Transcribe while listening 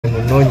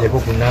munonyeko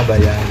ku namba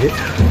yange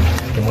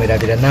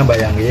temwerabira namba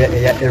yange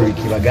ya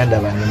Eric baganda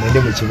bange mwende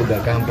mu kibuga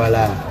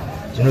Kampala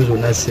zino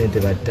zonna sente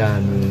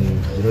batano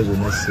zino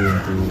zonna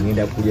sente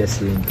ngenda kulya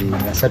sente nga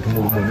 3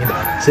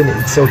 ngenda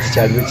sente sauti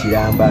kyaliyo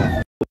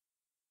kiramba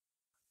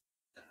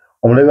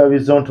Omulebe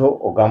bizonto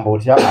ogamba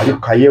otya ali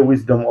kaye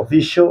wisdom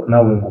official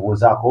nawe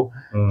ngubuzaako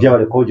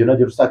jabale ko jona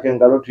je tusake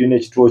ngalo tuine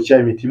ekituo kya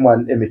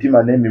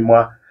emitima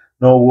n'emimwa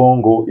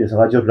n'obwongo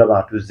yasanga kyo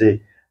tulaba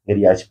tuze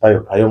ngeri ya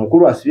kipayo payo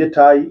mukulu asibye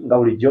tayi nga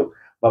bulijjo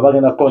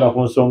babagenda kona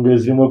ku nsonga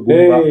ezimwe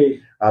gumba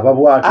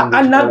ababwatu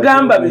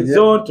anagamba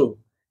bizonto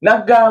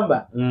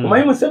nagamba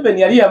omanyi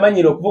Museveni yali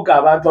yamanyira okuvuga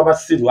abantu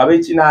abasiru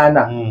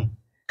ab'ekinaana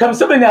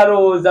Museveni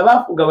alowooza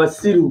bafuga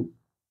basiru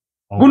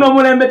guno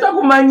mulembe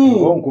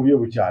takumanyi onkubye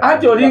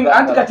bukyali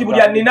anti kati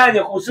buli aninanye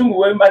ku busungu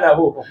bwemba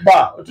nabo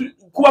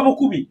kuba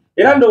bukubi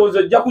era ndowooza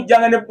ojja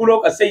kujjanga ne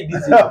buloka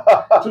saidizi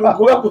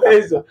tulukube ku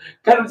ezo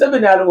kati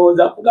Museveni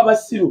alowooza afuga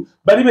basiru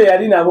bali be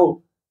yali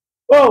nabo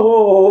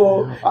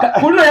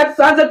kuno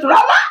yatusanze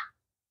tulaba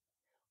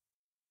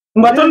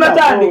nga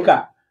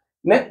tonnatandika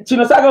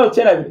kino saagala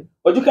okyerabire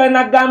ojjukira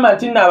nagamba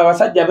nti nno abo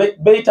abasajja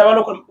beyita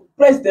baloko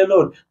praise the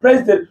Lord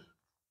praise the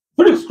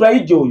Felix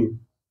Kraija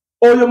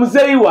oyo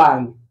muzeeyi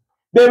wange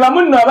beba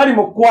munno abali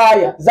mu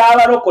kwaya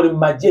z'abalokole mu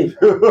magye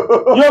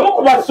y'omu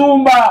ku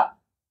basumba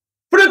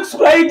Felix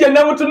Kraija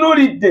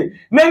namutunuulidde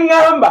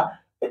neŋŋamba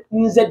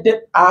nze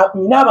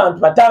nina abantu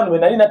 5 be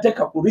nali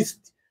nateeka ku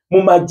list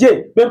mu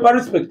magye bempa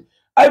respect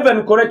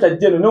Ivan Koreta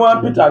Jeno ne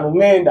wampita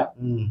ŋŋenda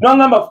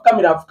n'oŋŋamba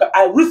fukamira nfuka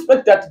I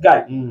respect that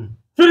guy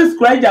Felix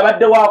Kraija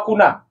abadde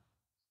wakuna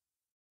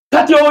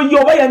kati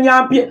oyo oba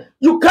yanyampye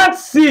you can't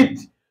see it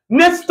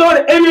ne story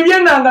ebyo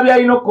byenanga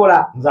byalina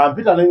okukola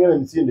nzampita n'engene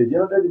misinde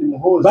General David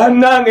Muhoozi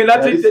bannange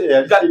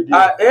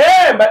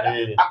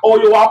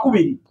oyo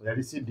wakubiri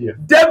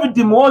David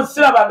Muhoozi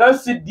sirabangayo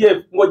CDF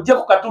ng'ojje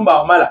ku Katumba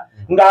Wamala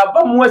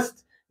ng'ava mu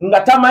West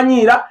nga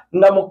tamanyiira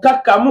nga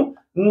mukakkamu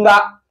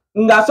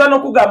ng'asobola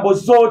n'okugamba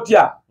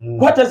ozzootya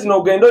kwata zino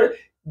ogenda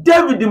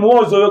David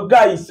Muhoozi oyo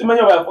guy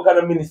simanyi oba yafuuka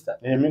na minisita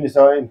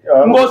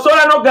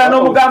ng'osobola n'ogenda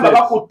n'omugamba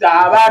bakutta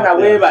abaana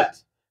bwe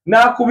bati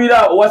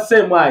n'akubira owa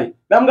Semwayi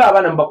namugamba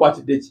abaana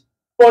mubakwatidde ki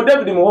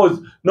David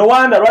Muhoozi no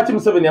wanda lwaki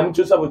Museveni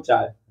yamukyusa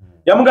bukyali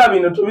yamugamba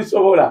bino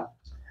tubisobola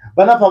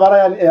banafa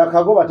baraya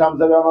akago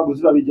batambuza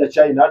byamaguzi babijja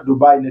China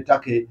Dubai ne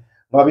Turkey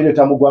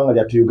ngabireta mu ggwanga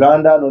lya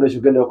Uganda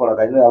n'olwekyo genda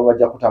okolaganya nabo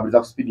bajja kutambuliza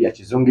ku speed ya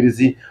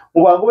kizungirizi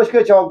mu bwangu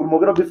bw'ekikere kya waggulu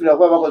mwogero bifira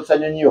kuba bakozesa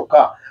nnyonyi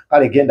yokka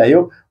kale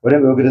gendayo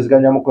olenga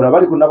yogerezeganya mukola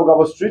bali ku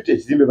Nabugabo Street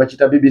ekizimbe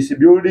bakita BBC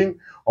Building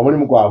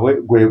omulimu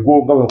gwabwe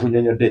gwegwo nga bwe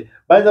nkunyonyodde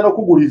bayinza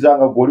n'okuguliza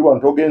nga gwoli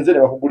wano togenze ne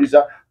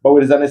bakuguliza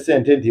baweereza ne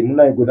ssente nti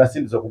munaye gwe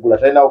nasindiza okugula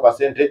talinawo ka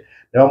ssente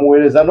ne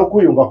bamuweereza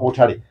n'okuyunga ku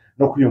butale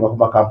n'okuyunga ku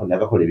makampuni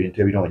agakola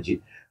ebintu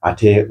ebirungi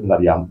ate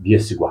nga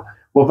byesigwa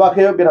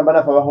bw'ovaako eyogera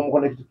banafa ba Home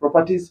Connect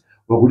Properties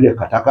ogulire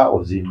kataka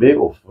ozimbe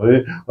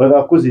ofe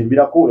oyagala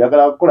kuzimbirako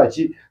oyagala kukola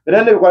ki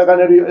era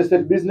n'ebikolagana real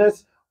estate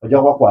business ojja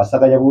kuba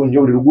kwasaganya bulungi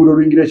buli luguudo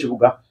oluyingira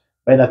ekibuga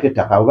balinako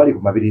ettaka abo bali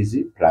ku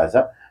Mabirizi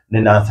Plaza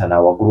ne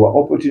Nansana waggulu wa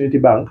Opportunity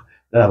Bank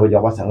nabo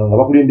ojja kwasanga nga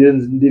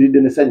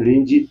bakulindiridde n'essanyu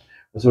lingi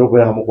osobola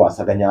okubeera nga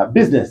mukwasaganya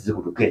business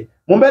zikutuke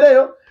mu mbeera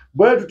eyo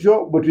bwe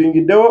tutyo bwe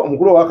tuyingiddewo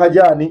omukulu wa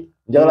Kajaani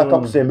njagala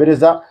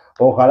kakusembereza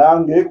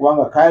okalange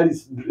kubanga Kylie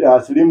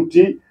Slim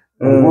Tea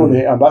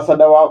ngone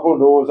ambassador wako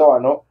ndowooza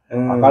wano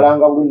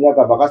akalanga bulungi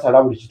agamba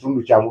kasala buli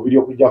kitundu kya mubiri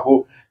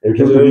okujjako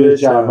ebitundu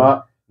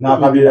by'ekyama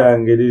n'akabira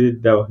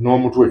ngeririddawa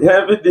n'omutwe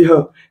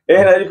video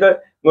naliko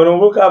ngono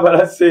mbuka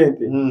abala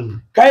ssente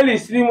Kylie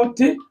Slim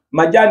Tea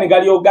majani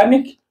gali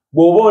organic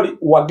bw'oba oli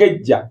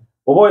wagejja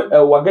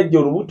oba wagejja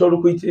olubuto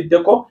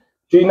olukuyitiriddeko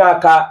tulina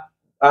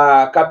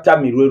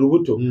kaptami lwe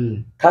lubuto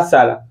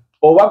kasala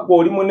oba gwe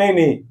oli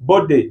munene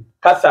bode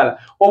kasala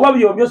oba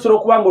byombi osobola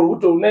okuba nga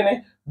olubuto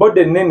lunene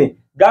bode nnene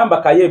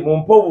gamba kaye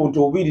mumpa obuntu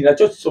bubiri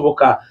nakyo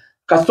kisoboka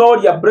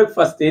kasolya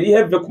breakfast eri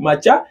heavy ku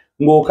makya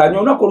ng'okanya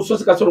olunaku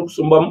olusozi kasobola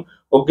okusumbamu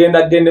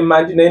ogenda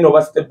mandi naye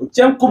n'oba step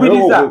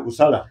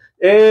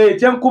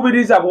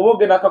kyenkubiriza bw'oba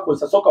ogenda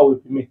akakozesa sooka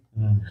weepime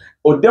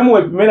oddemu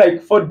weepime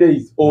like 4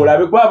 days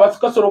olabe kuba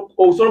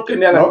osobola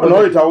okukendera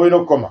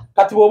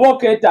kati bw'oba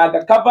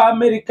okeetaaga kava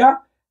America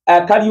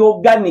kali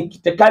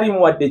organic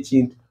tekalimu wadde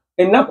kintu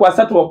ennaku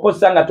 3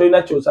 wakukozesa nga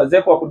tolina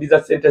kyosazeeko wakudiza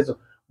ssente zo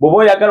bw'oba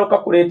oyagala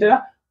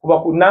okakuleetera kuba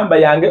ku namba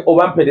yange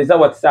oba mpereza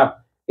WhatsApp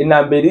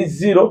enamba eri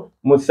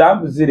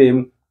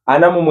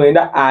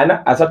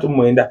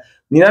 07749439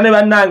 nina ne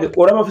bannange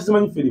olaba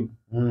fisimanyi firimu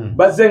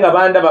bazze nga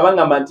bandaba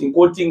bangamba nti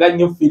nkootinga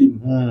nnyo firimu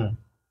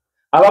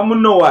aba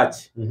munno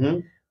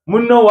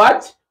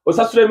wati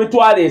osasula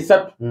emitwalo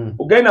 3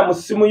 ogenda mu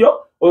ssimu yo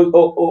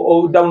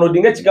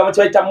downloadinga ekigambo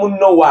kye bayita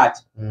munno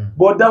wati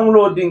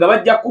bw'odownloadinga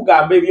bajja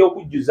kugamba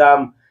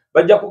ebyokujjuzaamu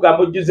bajja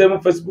kugamba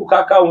ojjuzeemu Facebook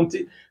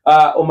account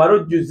omala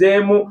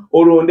ojjuzeemu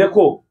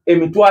olondeko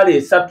emitwalo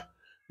 3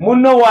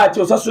 munno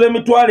wati osasula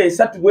emitwalo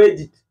 3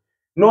 bwegiti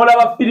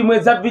n'olaba firimu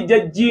eza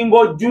Vijay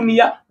Jingo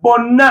Junior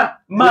bonna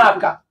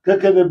maaka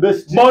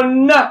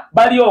bonna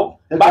bali okwo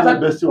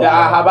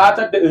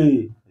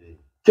batadde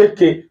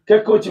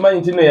keke okimanyi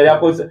nti no yali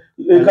akoze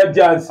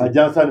ekajjansi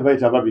ajansani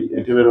bayita babi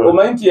entebero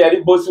omanyi nti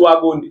yali bosi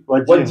wa gundi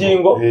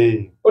wajingo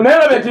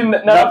nalabye nti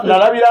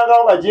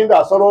nalabirangawo ngajingo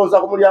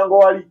asolooza ku mulyango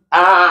wali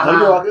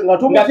nga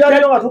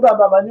tumutyayo nga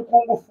tugamba amanyi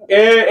kungufu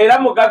era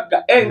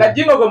mugagga nga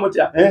jingo gwe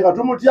mutya nga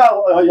tumutya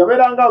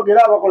yabeerangawo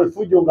gera abakola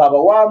effujjo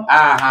ng'abawaamu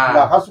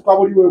ng'akasuka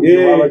buli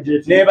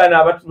webajeti naye bano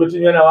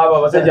abatunywa nawo abo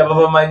abasajja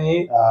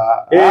babamanyi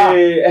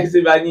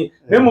sibanyi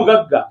ne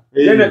mugagga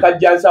ye ne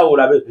kajjansi awo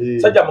olabe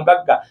sajja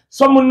mugagga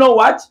so muno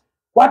what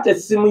kwata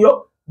essimu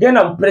yo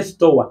genda mu Play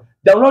Store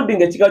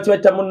downloading ekigawo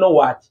kibayita muno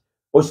what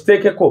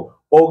okiteekeko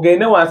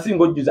ogende wansi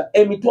ng'ojjuza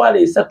emitwalo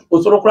 3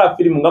 osobola okulaba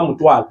firimu nga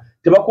mutwalo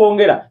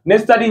tebakwongera ne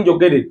sitali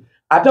njogerere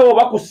ate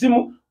oba ku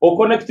ssimu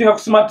oconnectinga ku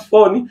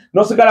smartphone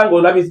nosigala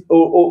ng'olabye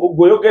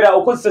gweyogera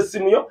okozesa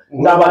essimu yo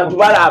ng'abantu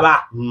balaba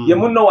ye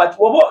muno what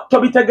oba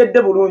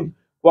tobitegedde bulungi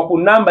kuba ku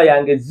namba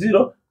yange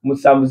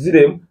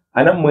 070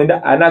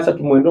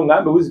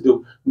 ngambe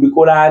wisdom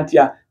mbikola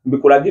ntya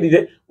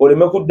mbikulagirire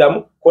oleme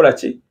kuddamu kola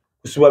ki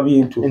kusiba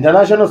bintu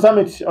International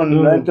Summit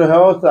on Mental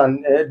Health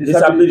and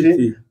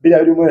Disability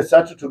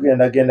 2023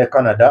 tugenda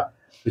Canada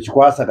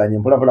tukikwasaganya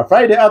mpola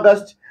Friday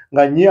August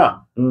nga 4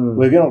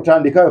 wegenda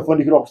kutandika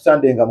efundikirwa ku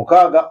Sunday nga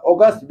 6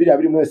 August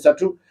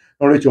 2023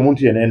 nolwekyo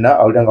omuntu yenna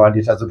awulira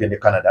wandiisa zogende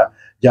Canada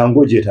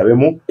jangu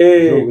gyetabemu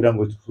zogira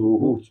ngo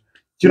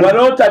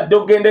Walota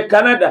dogende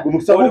Canada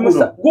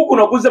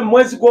gukuno kuze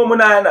mwezi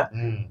gw'omunana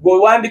gwe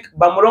wandika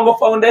Bamurongo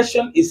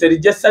Foundation is a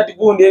registered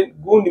gundi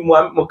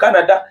mu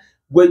Canada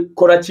gwe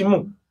kola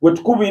kimu gwe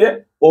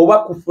tukubire oba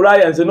ku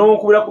flyer nze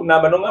n'okubira ku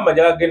namba n'ongamba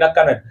njaga genda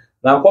Canada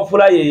nga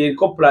flyer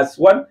yeriko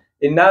 +1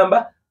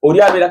 enamba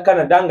oli abera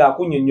Canada nga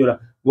akunyonnyola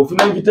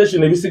ng'ofuna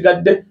invitation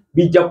ebisigadde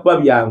bijja kuba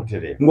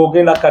byange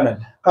ng'ogenda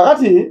Canada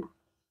kakati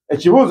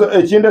ekibuuzo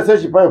ekindese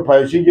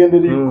ekipayopayo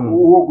kigenderi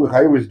wogwe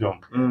High Wisdom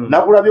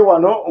nakulabye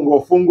wano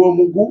ng'ofunga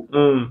omugu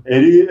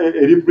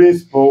eri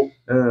principal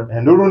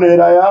endulu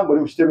neeraya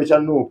ng'oli ku kitebe kya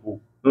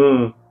Nuupu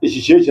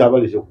eki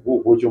kyekyabalese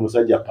kukwokya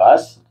omusajja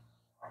paasi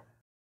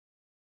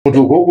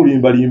mutuuka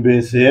okulimbalimba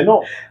ensi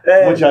eno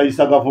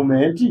mukyayisa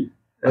gavumenti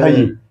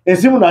kayi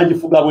ensimu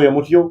n'agifuga bwe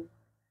mutyo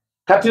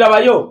kati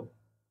labayo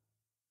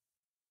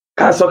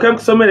kasooke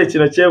nkusomere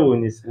kino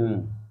kyewuunyisa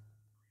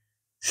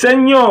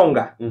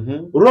Senyonga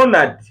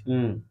Ronald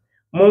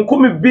mu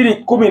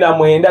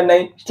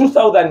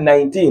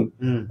 2019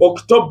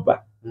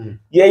 October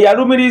ye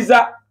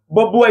yalumiriza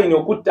Bobi Wine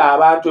okutta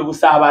abantu e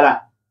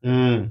Busaabala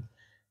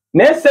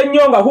ne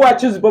Senyonga who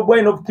accused Bobi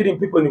Wine of killing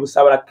people in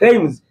Busaabala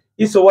claims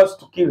he wants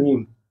to kill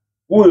him.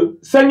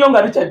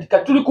 Senyonga Richard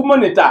katuli ku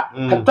monitor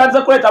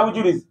kataza kuleta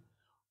bujulizi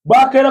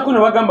bakera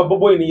kuno bagamba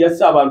Bobi Wine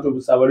yassa abantu e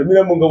Busaabala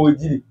miremo nga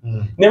wegiri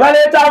ne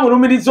baleeta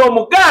amulumiriza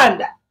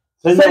omuganda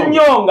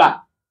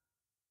Senyonga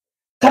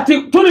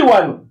kati tuli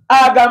wano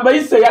agamba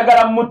ise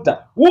yagala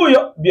mutta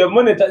huyo bye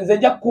monitor nze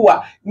nja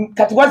kuwa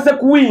kati waze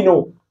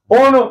kuwino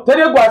ono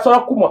tere gwasola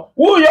kumwa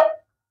huyo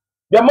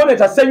bye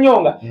monitor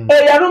Senyonga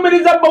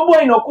yalumiriza Bobi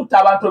Wine okutta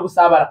abantu e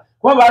Busaabala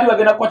kuba bali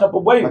bagenda kwata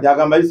Bobi Wine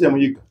agamba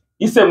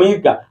ise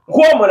muyiga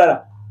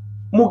kwomulala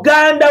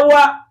muganda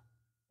wa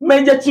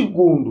Meja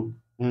Kigundu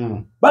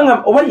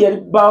banga oba yali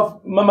ba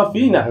Mama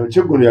Fina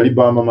Kigundu yali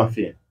ba Mama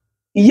Fina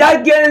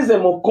yagenze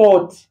mu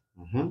court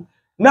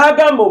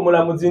n'agamba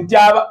omulamuzi nti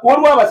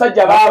waliwo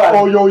abasajja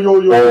baaba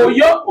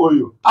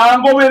oyo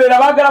angoberera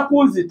baagala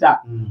kunzita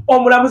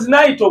omulamuzi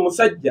n'ayita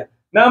omusajja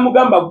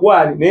n'amugamba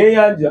gwani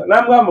neeyanja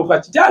n'amugamba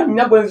kati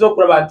kyanyina gwenza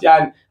okulaba nti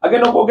ani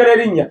agenda okwogera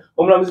erinnya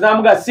omulamuzi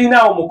n'amugamba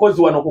siinaawo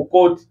omukozi wano ku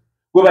kooti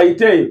gwe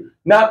bayiteeyo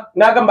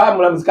n'agamba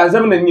omulamuzi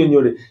kanzemu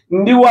nennyonnyole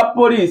ndi wa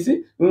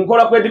poliisi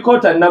nkola ku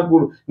edikoota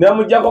naggulu ne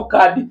bamugyako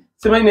kaadi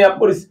simanyi neya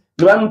poliisi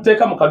ne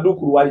bamuteeka mu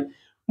kaduukulu wali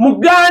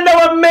muganda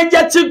wa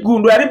Meja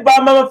Kigundu yali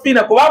Mama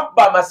Fina kuba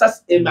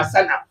amasasi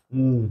emasana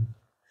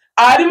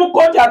ali mu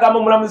kooti agamba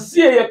omulamuzi si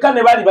yekka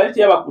ne bali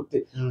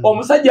teyabakutte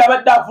omusajja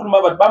abadde afuluma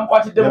abantu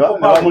bamukwatidde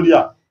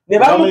ne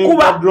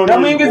bamukuba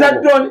namuyingiza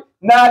drone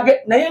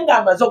naye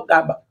ng'amaze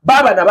okugamba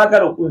baaba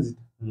nabaagala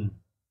okunzita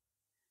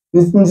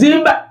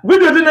nzimba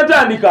video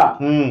zinatandika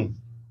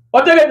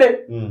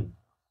otegedde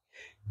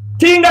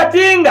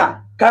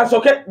tinga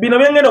kansoke bino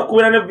byengenda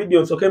okubira ne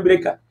video nsoke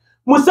mbireka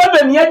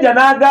Museveni yajja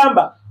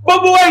n'agamba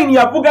Bobi Wine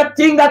yavuga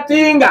tinga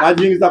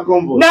najingiza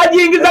convoy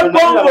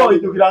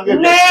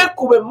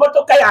nekube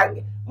motoka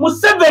yange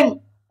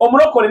Museveni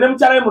omulokole ne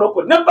mkyala we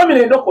mulokole ne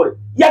family endokole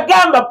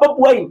yagamba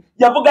Bobi Wine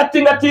yavuga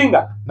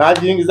tinga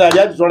najingiza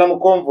yajitola mu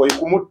convoy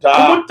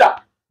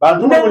kumutta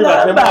bantu bali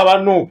batema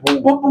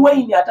abanupu Bobi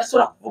Wine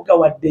atasobola kuvuga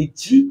wadde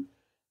ki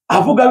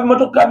avuga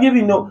bimotoka bye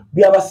bino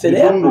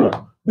byabaserebu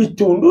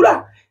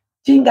bitundula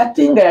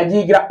tinga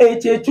yajigira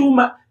ekyo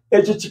ekyuma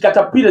ekyo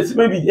kikatapira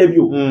simebi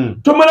ebyo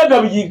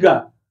tomalaga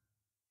biyiga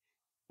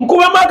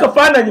nkubamu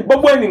akafaananyi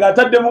Bobi Wine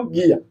ng'ataddemu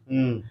giya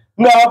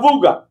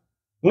ng'avuga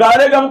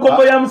ng'alega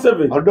mukombo ya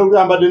Museveni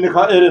adogambadde ne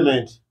ka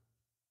element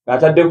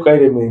ng'ataddeku ka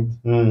element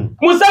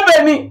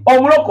Museveni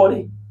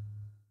omulokole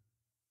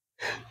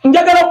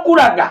njagala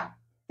okulaga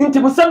nti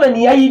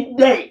Museveni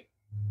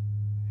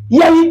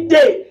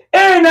yayidde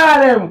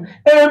NRM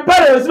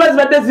empale ziba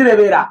zibadde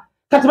zirebera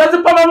kati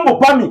bazipama mu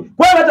bupami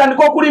kwa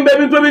batandika okulimba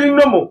ebintu ebiri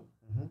nnomo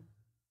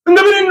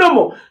ngabiri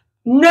nnomo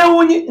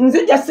newunyi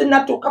nzija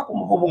sinatuuka ku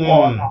muvubuka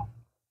ono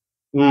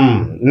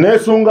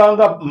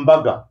nesunganga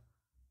mbaga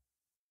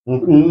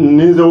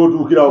ninze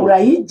otuukirawo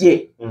Kurayije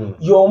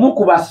y'omu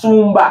ku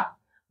basumba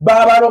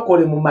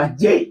b'abalokole mu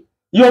magye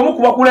y'omu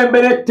ku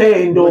bakulembera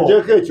ettendo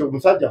ekyo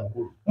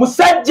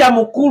musajja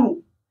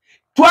mukulu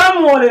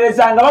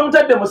twamuwolerezanga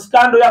bamutadde mu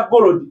sikando ya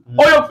Gold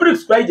oyo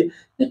Felix Kurayije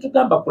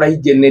netugamba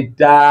Kurayije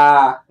nedda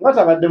nga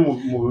tabadde mu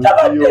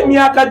tabadde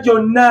emyaka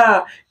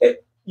gyonna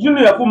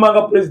yuno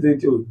yakumanga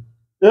president oyo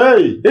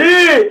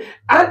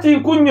anti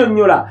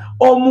nkunnyonnyola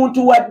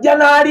omuntu wajja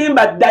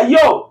n'alimba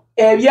ddayo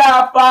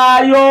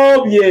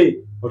ebyafaayo bye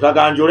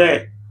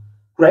otaganjule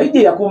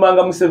Kurayije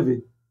yakumanga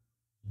Museveni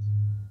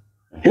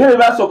era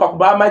basooka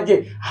kuba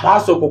amagye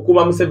abasooka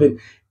okuuma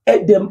Museveni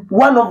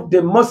one of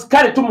the most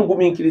kale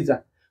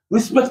tumugumiikiriza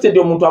respected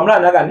omuntu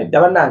amulanaga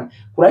nedda bannange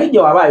Kurayije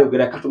waba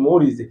ayogera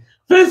katumuwulize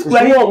Felix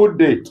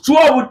Kurayije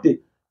tuwa obudde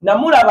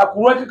namulaba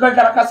ku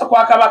lw'ekalakasa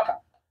kwa Kabaka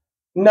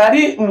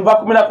nali nva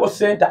kumirako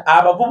center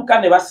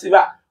abavubuka ne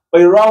basiba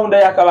erawunda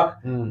ya Kabaka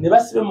ne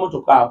basiba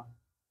emmotoka abo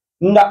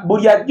nga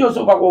buli ajja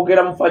osooka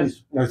kwogera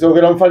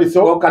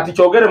mufaliso kati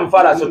kyogere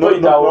mufalaso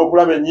toyitawo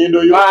okulaba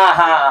ennyindo yo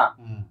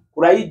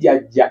Kurayije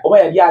ajja oba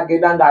yali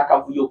agenda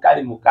ng'akavuyo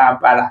kali mu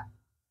Kampala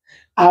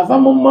ava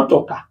mu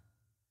mmotoka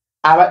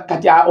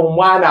kati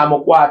omwana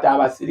amukwata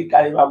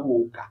abasirikale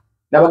babuuka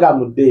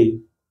nabagamuddeeyo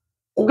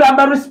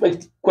kugamba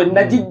respect kwe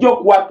nagijja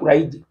okuwa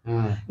Kurayije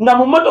nga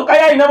mu mmotoka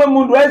yayinamu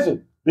emundu ezo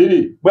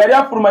bwe yali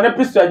afuluma ne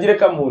pisto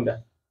yagireka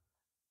munda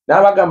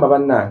n'abagamba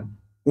bannange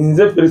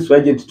nze Felix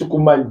Kurayije nti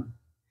tukumanyi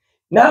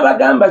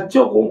n'abagamba ki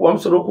okunkuba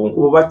musobola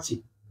okunkuba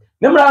baki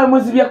ne mulaba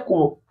muzibya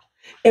ekkubo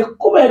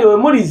ekkubo eryo we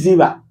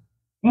muliziba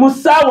mu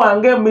ssaawa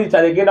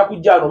ng'emilitale egenda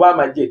kujja wano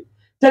b'amagye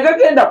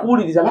tegagenda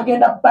kuwuliriza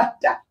bagenda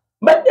batta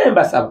mbadde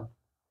mbasaba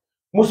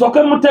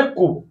musooke mute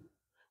ekkubo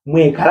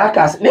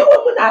mwekalakaasa naye we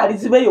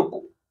munaalizibeyo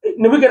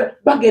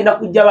bagenda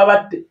kujja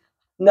babatte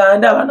nga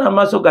ndaba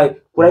n'amaaso gaye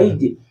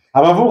Kurayije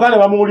abavubuka ne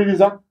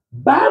bamuwuliriza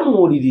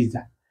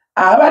bamuwuliriza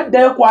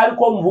abaddayo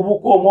kwaliko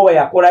omuvubuka omu oba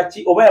yakola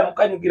ki oba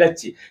yamukanyugira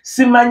ki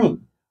simanyi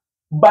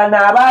bano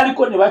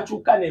abaaliko ne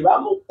bakyuka ne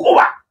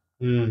bamukuba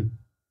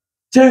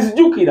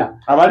kyenzijukira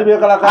abali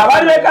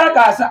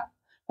bekalakaasa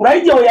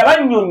Kurayije we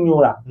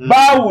yabannyonnyola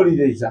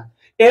baawuliriza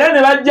era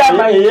ne bajja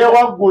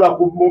yewaggula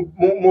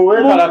mu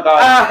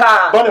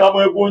bekalakaasa bo ne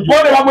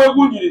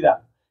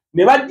bamwegunjulira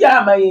ne bajja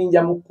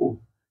amayinja mu kkubo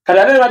kati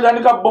ate ne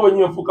batandika bo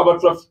bennyini ofuuka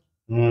batrafiki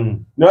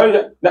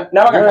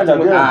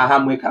nabagamba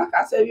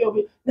mwekalakaasa ebyo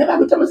ne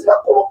babita musiba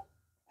kkubo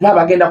kuba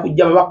bagenda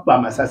kujja babakuba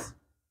amasasi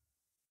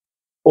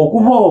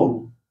okuva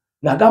olwo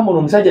nagamba ono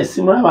omusajja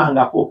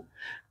simulabangako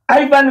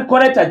Ivan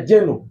Koleta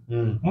Jeno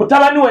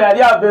mutabani we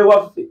yali ava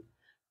ewaffe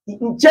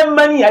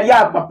nkyemmanyi yali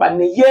apapa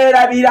ne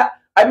yeerabira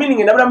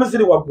ngendabula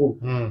musiri waggulu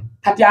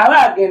kati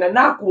aba agenda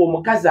n'akuba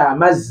omukazi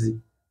amazzi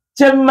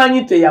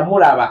kyemmanyi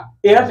teyamulaba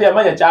era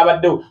teyamanya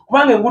kyabaddewo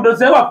kubanga enguudo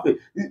zewaffe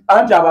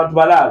anti abantu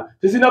balaala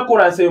tezirina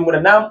kolansi emula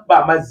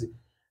n'amuba amazzi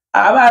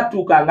aba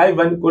atuuka nga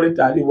Ivan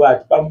Koleta ali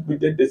bwati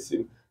bamupitedde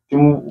essimu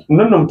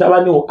nonno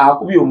mutabani wo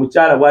akubye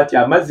omukyala bwati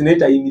amazzi naye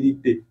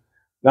tayimiridde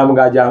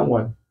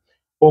ng'amugajangwana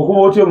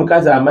okuba otyo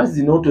omukazi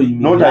amazzi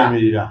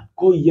n'otoyimirira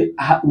koye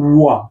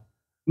wa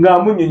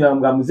ng'amunyonya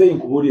nga muzeeyi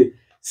nkubulire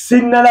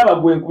sinnalaba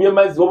gwe nkubye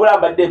mazzi wabula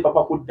mbadde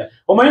empapa kudda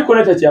omanyi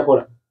Koleta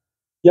kyeyakola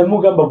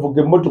yamugamba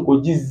vuga emmotoka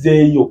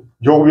ogizzeeyo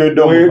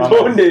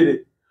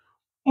wetondere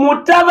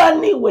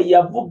mutabani we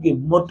yavuga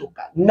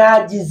emmotoka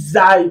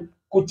n'agizzaayo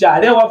ku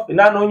kyalo ewaffe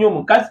n'anoonya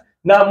omukazi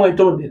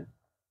n'amwetondera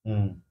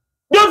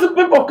those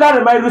people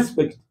carry my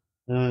respect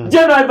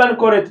General Ivan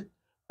Koleta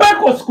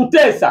Pekos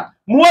kuteesa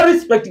muwa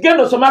respect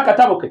genda osoma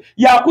akatabo ke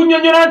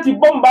yakunnyonnyola nti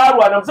bo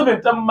mbaalwana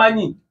Museveni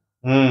tamumanyi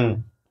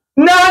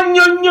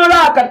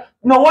n'annyonnyola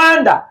no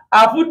wanda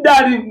afudde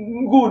ali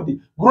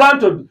ngundi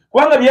granted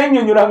kubanga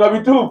byennyonnyola nga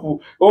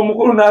bituufu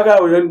omukulu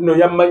n'agaawo no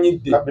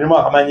yammanyidde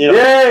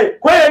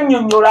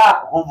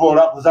kweyennyonnyola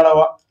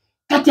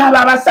kati abo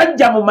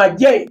abasajja mu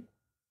magye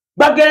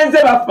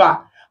bagenze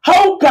bafa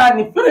how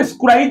can Felix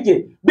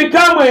Kurayije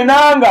become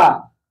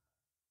enanga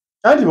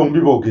anti bombi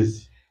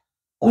boogezi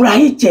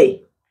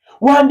Kurayije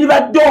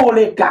wandibadde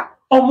oleka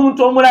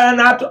omuntu omulala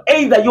n'ato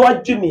either you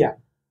are junior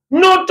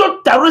not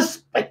to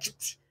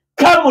respect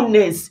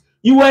calmness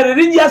you are a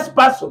religious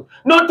person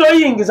not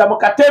oyingiza mu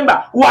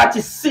katemba wa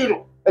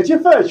kisiru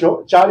ekifo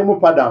ekyo kyali mu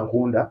pada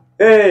nkunda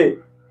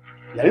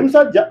yali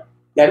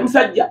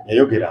musajja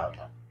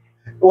yayogeranga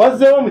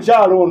wazzeewo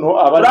omukyalo ono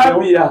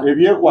abadde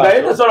ebyekwata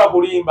naye tasobola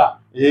kulimba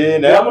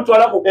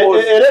yamutwala ku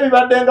koosi era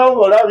ebibaddengawo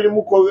ng'olaba biri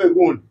mu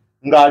egundi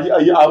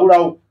ng'ali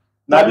abulawo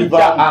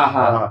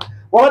nabivaamu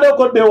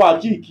wabaddeko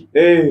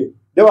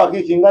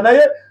dewakiiki nga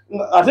naye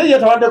ate ye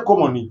tabadde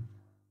komoni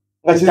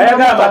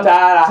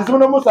kizibu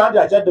nomusa nti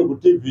akyadde ku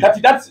TV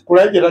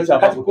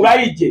kati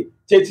Kurayije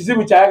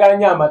kyekizibu kyayagala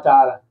nnyo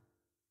amataala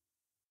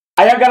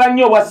ayagala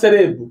nnyo obwa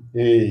serebu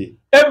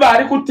eva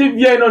ali ku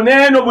TV eno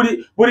neeno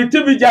buli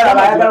TV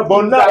gyalaba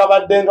bonna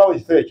babaddengawo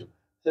ekifo ekyo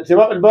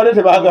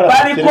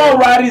baliko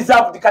olwa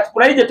reserved kati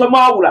kulaije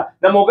tomawula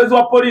na mwogezi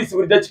wa polisi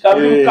buli dakika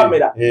mu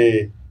kamera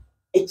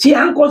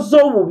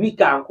ekyankoze obubi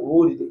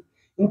kankubuulire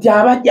nti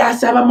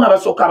abajjaasi abamu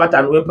abasooka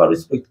abataano bempa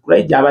respect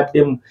kulaije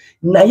abaddemu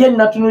naye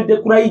natunulidde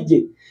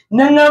kulaije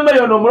neŋŋamba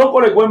yono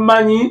omulokole gwe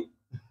mmanyi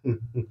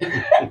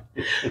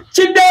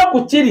kiddeyo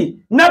ku kiri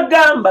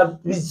nagamba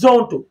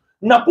bizonto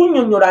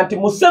nakunnyonnyola nti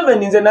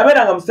Museveni nze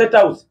nabeeranga mu State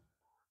House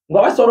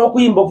nga basobola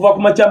okuyimba okuva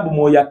ku makyambu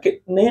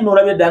mwoyakke naye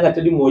n'olabya ddala nga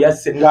teri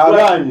mwoyasse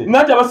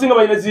nati abasinga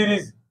balina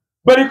zirizi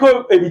baliko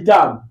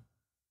ebitaamu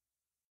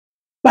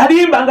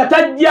balimba nga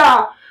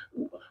tajja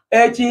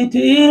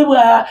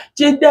ekitiibwa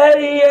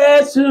kiddali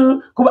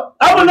Yesu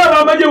abo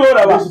n'abamaje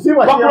boolaba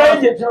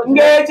bakulaije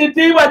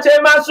ng'ekitiibwa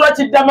ky'emanswa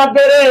kidda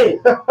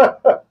magere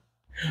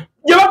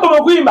gye bakoma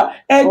okuyimba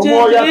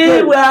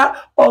ekitiibwa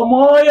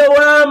omwoyo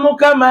wa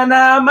Mukama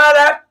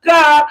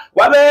n'amalaka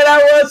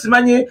wabeerawo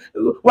simanyi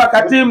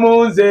wakati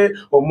munze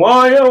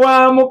omwoyo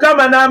wa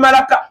Mukama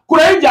n'amalaka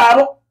kulaije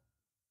abo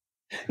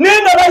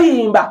naye nga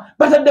bayimba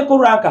bataddeko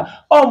lwaka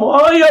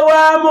omwoyo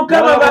wa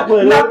Mukama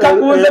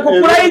nakakuuze ku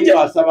kulaije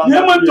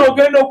naye mwete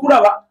ogenda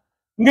okulaba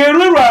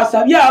ng'erwe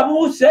lwasabye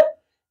abuuse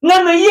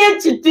nga naye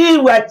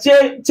ekitiibwa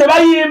kye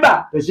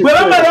bayimba bwe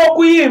bamala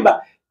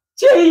okuyimba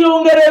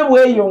kyeyongere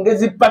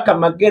bweyongezi paka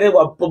magere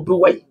wa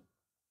bobiwine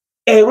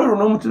erwe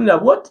luno omutunira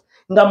bwoti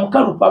nga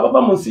mukalupa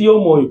abava mu nsi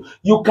y'omwoyo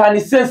you can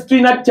sense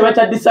tulina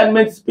kyebakya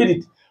discernment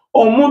spirit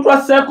omuntu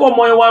aseeko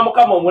omwoyo wa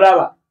Mukama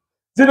omulaba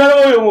zinala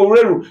oyo mu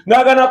lweru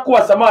n'agana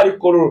kuba samaali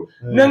kololo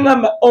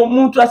neŋŋamba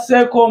omuntu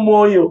aseeko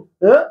omwoyo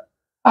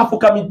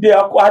afukamidde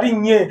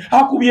alinnye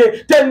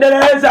akubye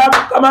tendereza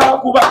Mukama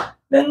akuba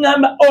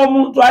neŋŋamba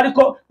omuntu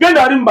aliko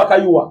genda ali mu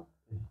bakayuwa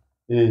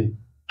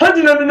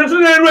hati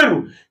natunira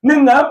lweru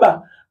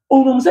neŋŋamba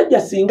ono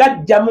omusajja singa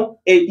ajjamu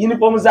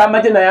uniform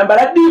z'amagye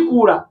nayambala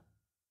ddiikuula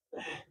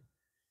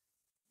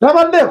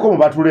tabaddeeko mu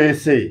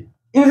batuleese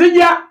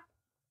nzija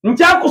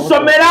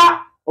nkyakusomera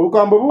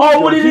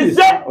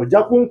owulirize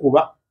ojja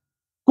kunkuba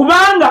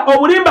kubanga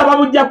obulimba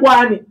babujja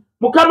kwani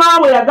Mukama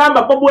we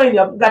yagamba bobiwine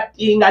yavuga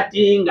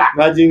tingatinga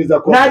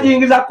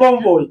n'ajingiza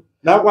convoy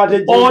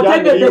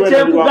otegedde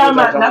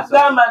kyekugamba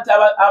nagamba nti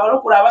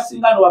abalokole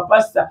abasingano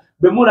bapasita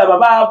bemulaba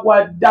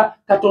baagwadda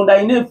Katonda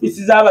alina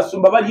enfiisi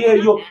z'abasumba bali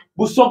eyo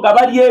Busoga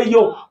bali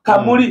eyo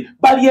Kamuli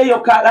bali eyo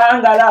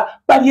Kalangala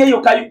bali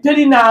eyo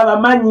terina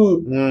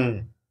abamanyi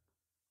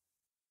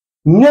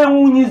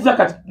newunyiza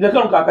kati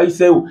lekano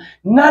kakayiseewo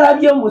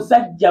nalabye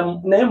omusajja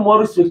naye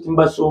more respect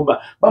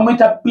mbasomba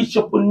bamwita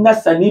Bishop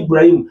Nassan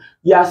Ibrahim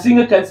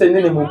yasinga kanisa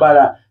nene mu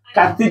Mbala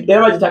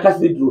bagita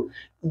Cathedral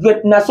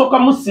nasooka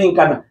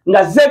musinkana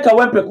nga Zeka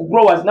Wempe ku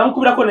Growers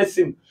namukubirako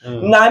n'essimu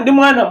nga ndi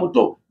mwana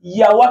muto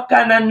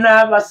yawakana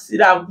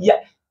n'abasiraamu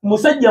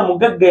musajja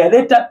mugagga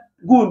yaleeta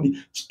gundi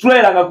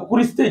kitweranga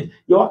kuri stage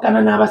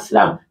yawakana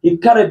n'abasiraamu he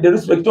carried the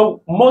respect of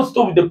most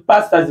of the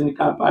pastors in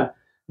Kampala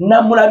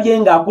namulabye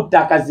ng'akutta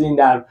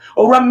akazindaalo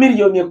olwa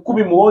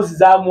 $1,010,000 muhoozi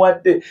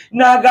z'amuwadde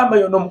n'agamba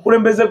yono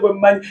omukulembeze gwe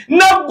mmanyi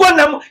naggwa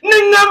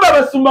neŋŋamba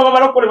abasumba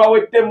babalokole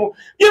baweddemu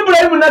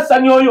Ibrahim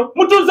Nassan oyo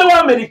mutuuze wa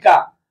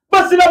Amerika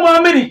basira mu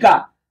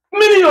Amerika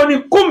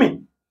 $1,010,000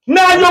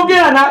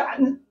 n'ayogera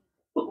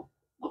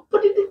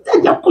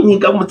tajja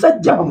kunyiga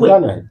musajja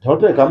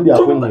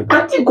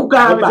ati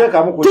kugamba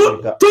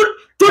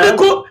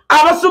tuliko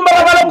abasumba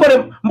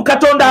babalokole mu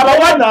Katonda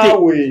abawadde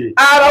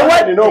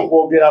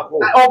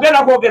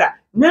ogenda kwogera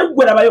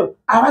neggwerabayo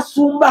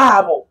abasumba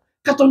abo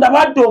Katonda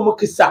badde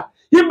omukisa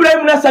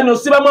Ibrahim Nassan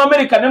osiba mu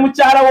Amerika ne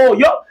mukyala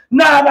oyo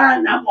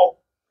n'abaana bo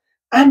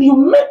and you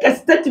make a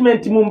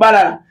statement mu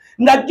Mbalala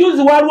nga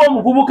juzi waliwo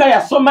omuvubuka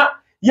yasoma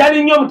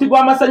yali nnyo omuti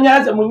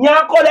gw'amasannyalaze mu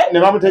Nyankole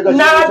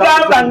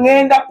n'agamba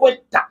ngenda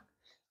kwetta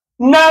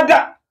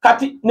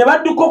kati ne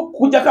badduka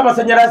okujjako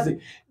amasannyalaze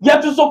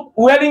yatuso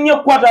wali nnyo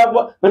okukwata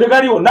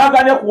bategaliwo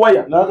n'agaana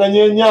kuwaya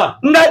n'aganyenya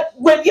nga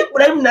gwe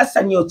Ibrahim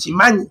Nassan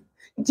okimanyi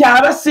nti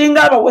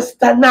abasinga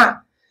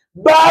abawestana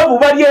baavu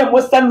bali mu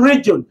Western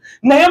region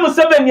naye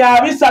Museveni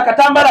abisa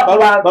akatambala ku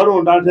bantu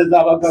balonda nte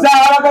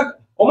z'abagagga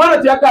omwana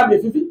teyagambye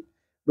fifi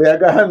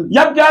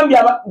yagambye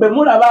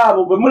bemulaba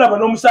abo bemulaba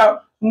n'omusawo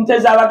nte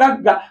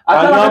z'abagagga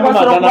ate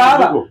abagagga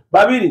baaba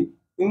babiri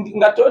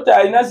nga tota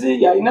alina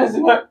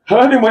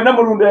abandi mwena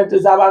mulunda ente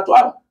z'abantu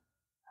aba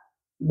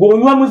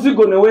gw'onywa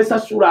muzigo ne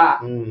weesasula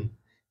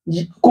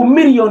ku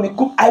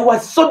 $1,000,000. I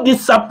was so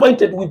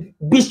disappointed with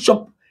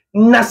Bishop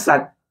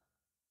Nassan.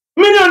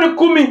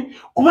 $1,010,000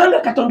 kubanga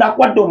Katonda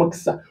akwadde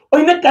omukisa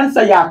olina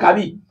ekkanisa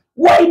yakabi.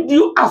 Why do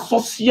you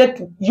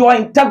associate your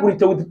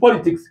integrity with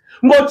politics?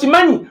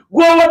 Ng'okimanyi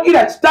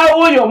gw'owagira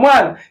kitaawo oyo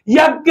omwana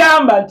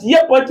yagamba nti ye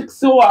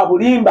politics wa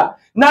bulimba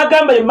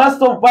n'agamba ye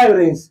master of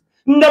violence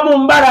nga mu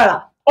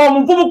Mbalala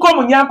omuvubuka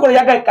omunyankole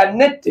yagayika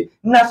nette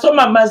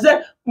nasoma maze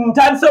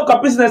ntandise ka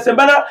business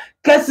Mbalala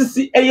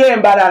KCC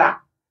ey'Embalala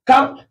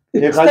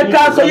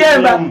kanso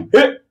y'Embalala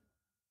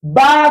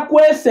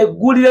bakwese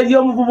eggulire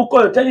ly'omuvubuka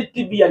oyo teri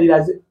TV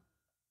yaliraze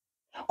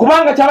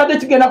kubanga kyabadde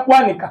kigenda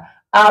kwanika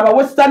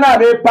abawestana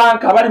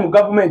abeepanka abali mu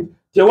gavumenti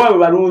tewaabwe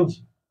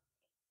balungi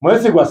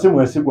mwesigwa si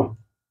mwesigwa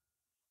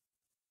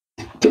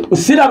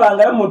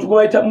sirabanga y'omuntu gwe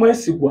bayita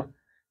mwesigwa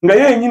nga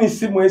yennyini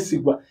si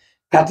mwesigwa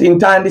kati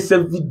ntandise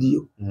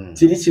video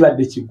kiri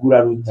kibadde kigula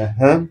lujja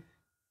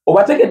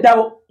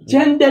obategeddabo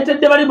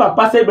kyendeetedde bali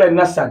bapasa Ibrahim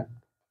Nassan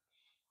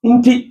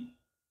nti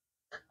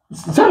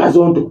nsala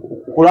zonto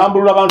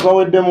kulambulula abantu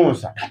bawedde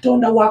Musa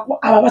Katonda wako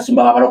aba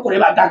basumba babalokole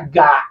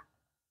bagagga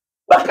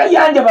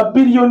bakayanja ba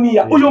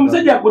biliyoniya oyo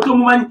omusajja akoto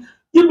mumanyi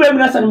Ibrahim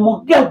Nassan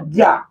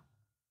mugagga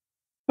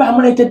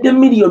bamuleetedde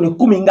miliyoni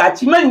 10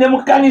 ng'akimanyi ne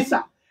mu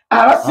kanisa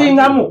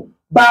abasingamu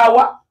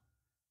bawa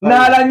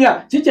n'alanya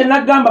kikye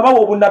nagamba bawa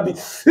obunabi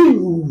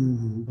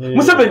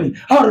Museveni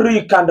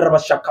harikandra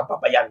bashaka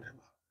baba yange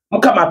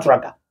mukama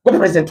aturaga go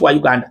president wa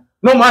Uganda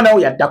n'omwana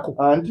we yaddako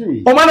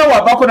omwana we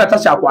avako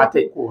Natasha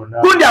akwate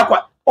gundi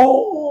akwa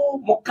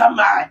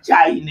mukama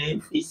akyayina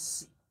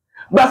enfisi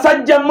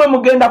basajja mmwe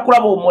mugenda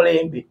kulaba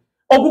omulembe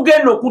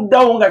okugenda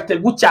okuddawo nga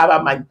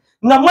tegukyabamanyi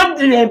nga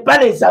mwaddira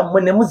empale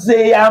zammwe ne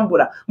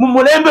muzeeyambula mu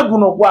mulembe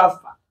guno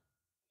gwafa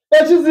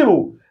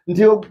ekizibu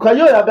nti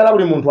Kayo yagala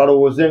buli muntu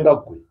alowooze nga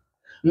ggwe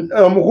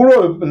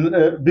omukulu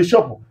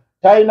Bishop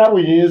talina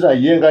buyinza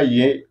ye nga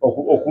ye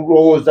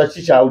okulowooza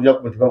kikyawulira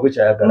ku mutima gwe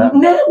kyayagala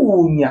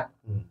neewuunya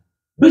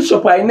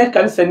Bishop alina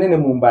ekkanisa ennene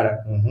mu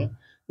Mbarara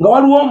nga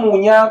waliwo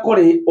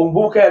omunyakole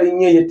omuvubuka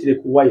yalinnya eyettire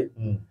ku waya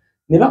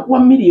ne bakuwa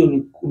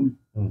miliyoni 10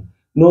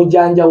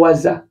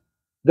 n'ojanjawaza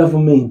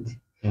gavumenti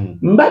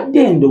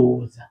mbadde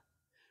ndowooza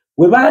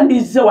we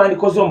bandize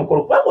wandikoze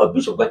omukolo kubanga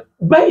Bishop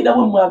bayira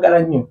bwe mwagala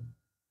nnyo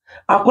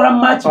akola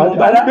match mu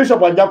Mbarara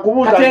Bishop ajja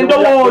kubuuza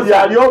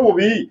ali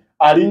obubi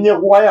alinnye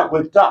ku waya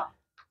kwetta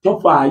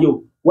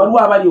tofaayo waliwo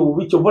abali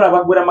obubi kyobula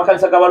bagwera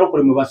amakanisa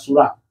g'abalokole mwe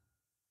basula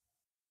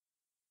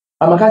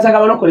amakanisa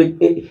g'abalokole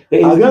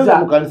agenza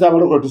mu kanisa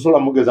abalokole tusobola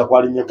mugeza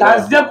kwalinnye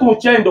kazze ku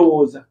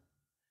kyendowooza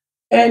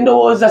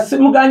endowooza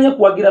simuganye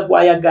kuwagira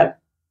gwayagala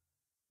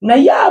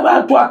naye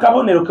abantu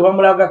akabonero ke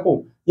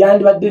bamulagako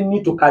yandibadde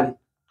nnito kale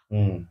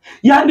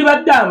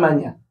yandibadde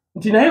amanya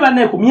nti naye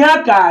bannaye ku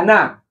myaka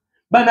 4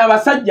 bano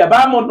abasajja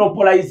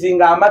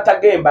bamonopolizinga amata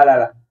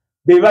g'Embalala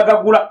be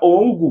bagagula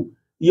ongu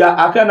ya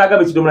akana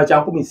agabe kidomola kya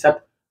 13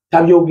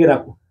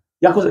 tabyogerako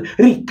yakoze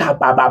rika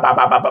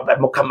baba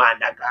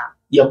mukamandaga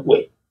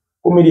yagwe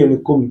ku miliyoni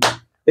 10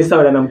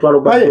 esabala na mtwalo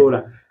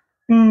 $.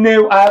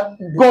 No,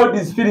 God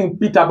is feeling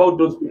pity about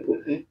those people.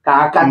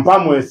 Kakampa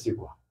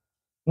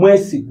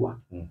mwesigwa.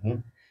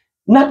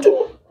 Natu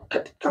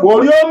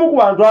oli omu ku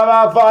bantu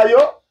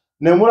abavaayo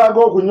ne mulaga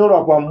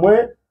okunyolwa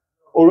kwammwe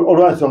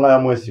olw'ensonga ya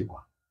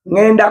mwesigwa.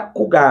 Ngenda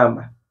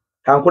kugamba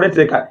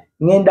kankuletereka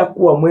ngenda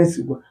kuwa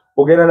mwesigwa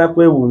ogenda na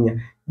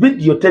kwewuunya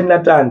video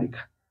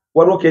tennatandika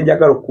waliwo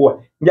kenjagala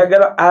okuwa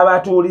njagala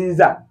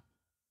abatuuliza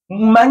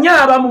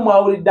manya abamu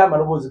mwawulidde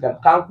amaloboozi gano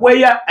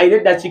kankweya ayire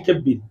eddakiika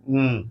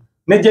 2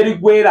 ne gye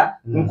ligwera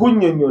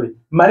nkunnyonnyole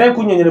male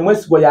nkunnyonnyole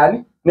mwesigwa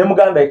yaani ne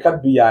muganda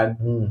ekaddu yaani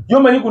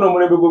yomanyi guno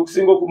omulembe gwe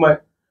kusinga okumanya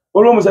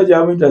olw'omusajja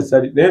amuyita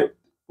Sali naye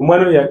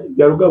omwana oyo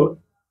yalugaba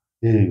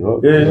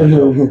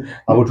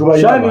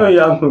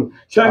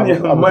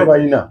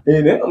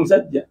naye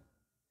omusajja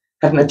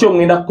kati nakyo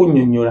ngenda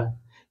kukunnyonnyola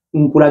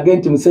nkulage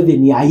nti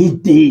Museveni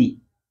ayidde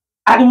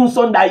ali mu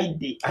nsonda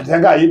ayidde ate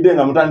nga ayidde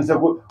nga mutandise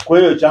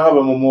kweyo kyanga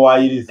bwe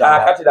mumuwaayiriza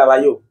kati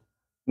labayo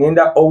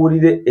ngenda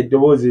owulire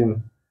eddoboozi lino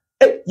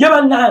ye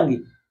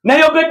bannange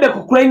nayogedde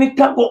ku Crane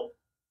Cargo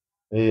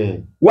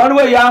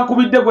waliwo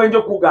yankubidde gwenja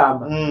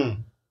okugamba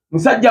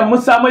musajja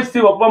musaamu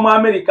ekitiibwa okuva mu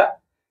Amerika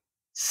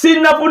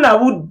sinafuna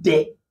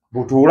budde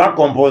butuula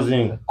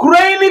composing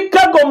Crane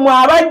Cargo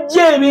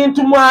mwabajja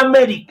ebintu mu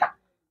Amerika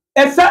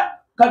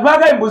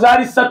kabaga embuzi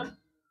ali 3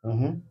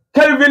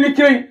 Kelvin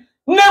Klein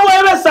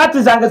neweebe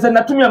saati zange ze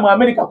natumya mu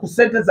Amerika ku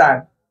ssente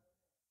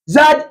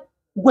zange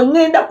gwe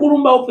ngenda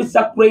kulumba office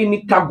ya Crane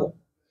Cargo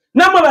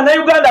namwe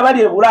bannayuganda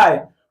bali e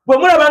Bulaaya bwe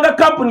mulabanga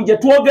kampuni gye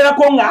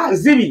twogerako nga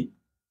azibi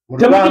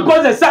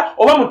temutukozesa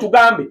oba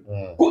mutugambe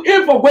ku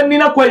info gwe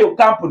nnina ku eyo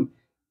kampuni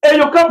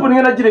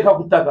ngenda gireka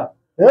ku ttaka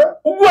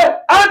gwe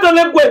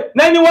Antone gwe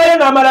nanyiwayo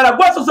n'amalala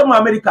gwasose mu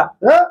Amerika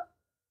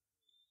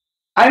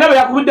alina bwe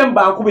yakubidde mu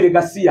bankubire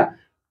gasiya.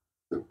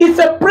 It's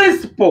a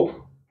principle.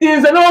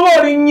 Inze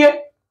n'oba olinnye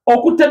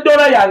okutta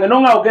eddola yange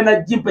nonga ogenda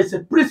jimpa. It's a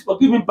principle.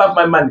 Give me back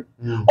my money.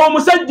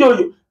 Omusajja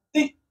oyo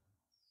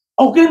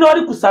ogenda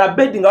wali kusala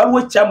bedi nga waliwo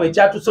ekyamu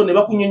ekyatuso ne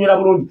bakunnyonnyola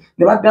bulungi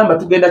ne bagamba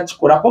tugenda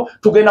kikolako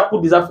tugenda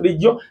kuddiza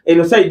firijo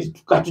eno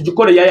sayidi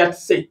katugikole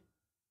YEYATTA.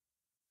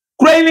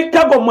 Crane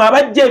Cargo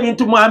mwabajja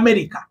ebintu mu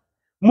Amerika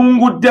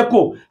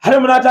munguddeko hale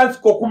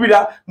munatandika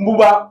okubira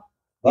mbuba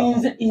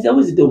inze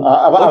wisdom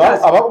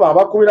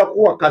abakubira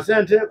kuwa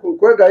kasente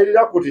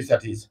kwegayirira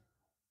kutiisatiisa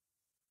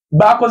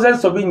bakoze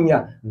ensobi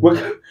nnya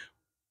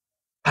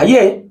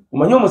kaye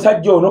omanyi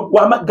omusajja ono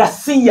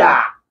gasiya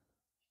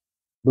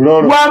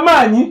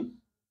wamaanyi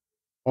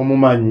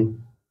omumanyi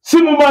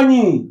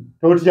simumanyi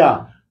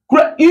totya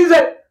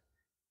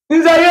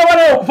inze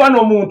yewalayo okufaana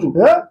omuntu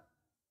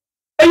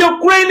eyo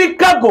Crane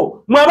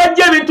Cargo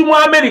mwabajja ebintu mu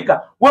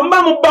Amerika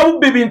wemba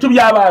mubba bintu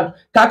by'abantu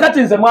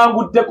kakati nze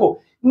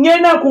mwanguddeko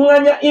ngenda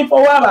nkuŋŋanya info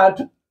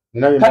w'abantu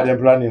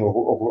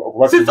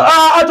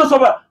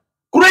atosobola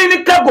Crane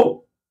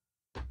Cargo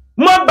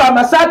mwabba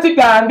amasaati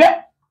gange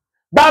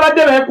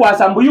babadde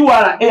beekwasa mbu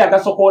URA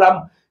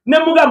yagasokoolamu ne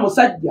muga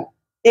musajja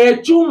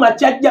ekyuma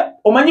kyajja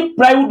omanyi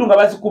plywood nga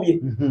bazikubye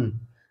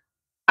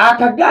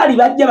akagaali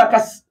bajja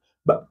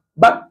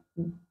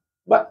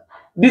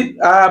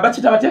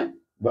bakita batya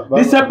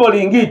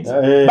disabling it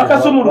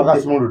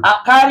bakasumuludde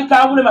akaali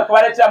kabule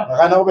makabaleteramu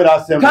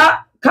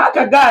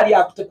kakagaali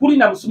ako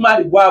tekulina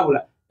musumaali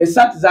gwabula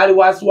esaati zaali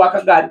wansi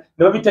w'akagaali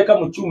ne babiteeka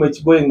mu kyuma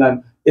ekigoye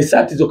ngano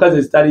esaati zokka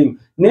ze zitaliimu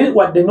naye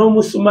wadde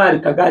n'omusumaali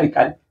kagaali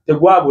kali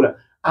tegwabula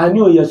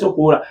ani oyo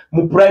yasokola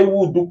mu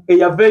plywood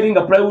eyaveeri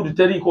nga plywood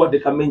teriiko wadde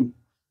kamenyi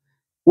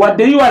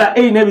wadde URA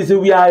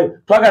n'ebizibu byayo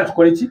twagala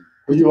tukole ki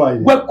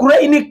gwe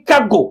Crane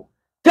Cargo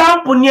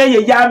kampuni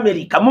eyo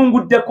ey'Amerika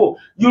munguddeko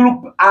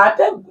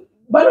ate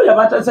bano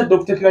yabatandise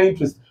doctor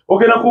interest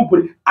ogenda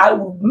kumpuli I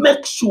will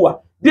make sure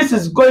this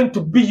is going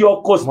to be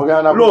your cost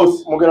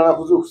loss mugenda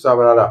nakuzukusa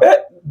abalala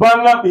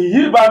banga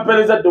iyi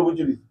bampereza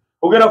dobujulizi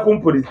ogenda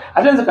kumpuli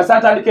ate nze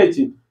kasatandika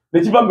ekintu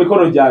nekiva mu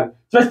mikono gyange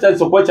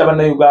kyekitandisa okweca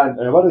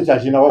bannayuganda bano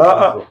kyakina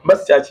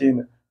basi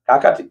kyakina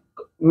kakati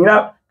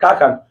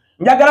kakano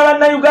njagala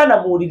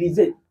bannayuganda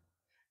muwulirize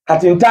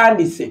kati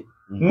ntandise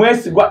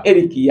mwesigwa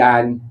Eric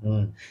yani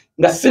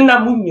nga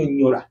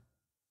sinnamunnyonnyola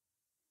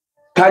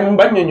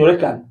kanyumbanyonyole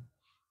kano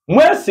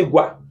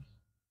mwesigwa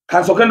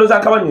kansoke ndoza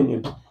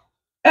nkabanyonyola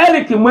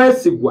Eric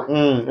mwesigwa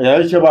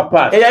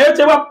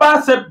eyayokyebwa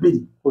paasi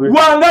ebbiri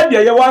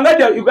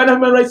wangadya Uganda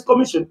Human Rights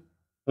Commission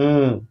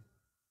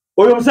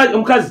oyo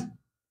omukazi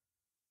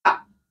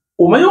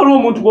omanyi waliwo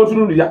omuntu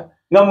gwotunulira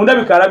nga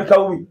mundabika alabika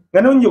bubi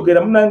nga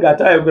nonyogera munange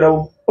ate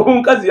ayogera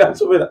omukazi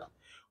yansobera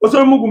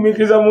osobola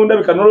mugumikiriza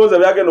mundabika nolowooza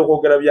byagenda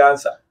okwogera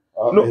byansa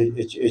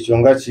ekyo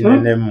nga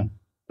kinenemu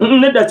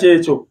nedda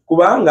kyekyo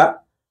kubanga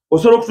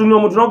osobola okutunula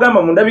omuntu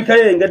n'ogamba mundabika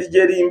ye engeri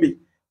gyerimbi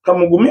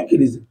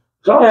kamugumikirize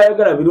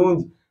yayogera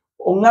birungi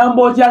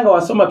oŋŋamba otya nga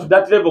wasoma to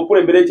that level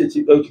okulembera ekyo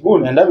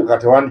ekigundi endabika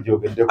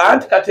tewandijogeddeko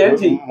anti kati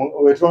enti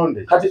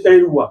wetonde kati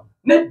eruwa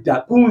nedda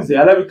kunze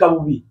alabika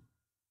bubi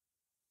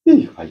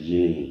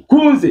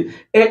kunze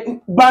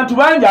bantu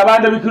bangi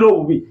abandabikira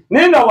obubi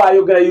naye nga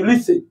wayogera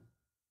yulise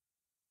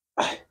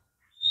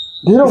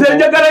nze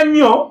njagala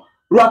nnyo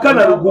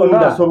Lwakana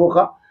Lugunda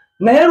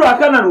naye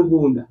Lwakana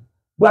Lugunda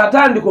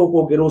bw'atandika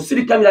okwogera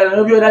osirika birala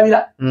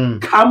n'ebyolabira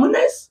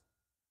calmness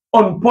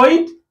on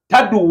point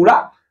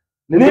taduula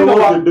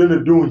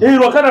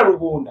Lwakana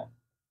Lugunda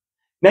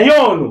naye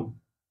ono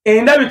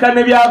endabika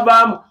ne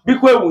byavaamu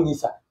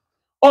bikwewuunyisa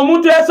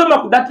omuntu yasoma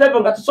ku that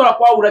level nga tusobola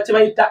kwawula kye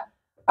bayita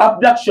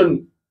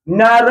abduction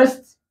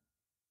n'arrest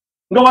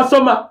nga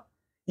wasoma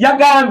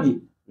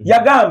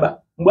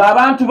yagamba mbu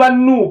abantu ba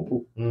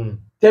Nuupu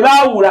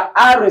tebaawula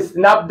arrest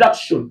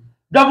n'abduction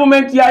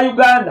gavumenti ya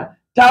Uganda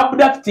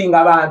tabducting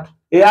abantu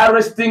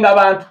arresting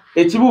abantu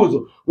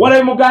ekibuuzo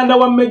walayi muganda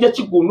wa Meja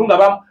Kigundu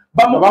nga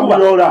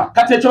bamukuba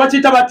kati ekyo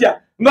bakiyita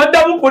batya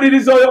ngadda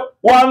mupuliriza oyo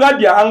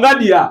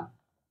wangadya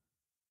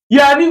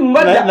yani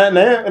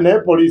naye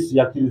poliisi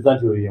yakkiriza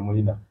nti oyo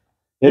yemulina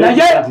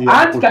naye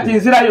anti kati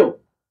nzirayo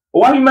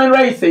owa human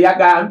rights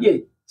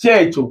yagambye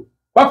kyekyo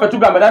waffe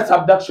tugamba that's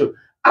abduction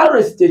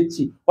arrest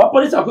eki wa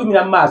poliisi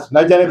akuyimira mu maaso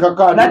najja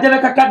ne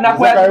kakadi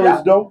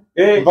nakweyatira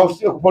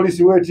ku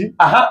poliisi weeti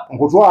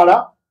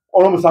nkutwala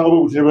olw'omusango bwe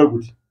guti ne bwe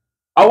guti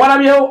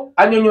awalabyewo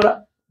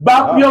anyonyola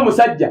bakubye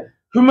omusajja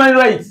human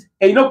rights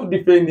erina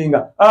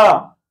okudefendinga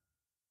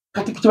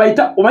kati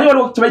kibayita omanyi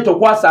waliwo kibayita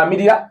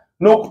okwasaamirira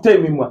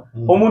n'okuteemimwa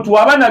omuntu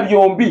w'abaana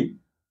byombi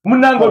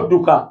munnange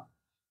odduka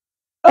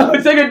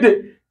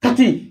tegedde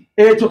kati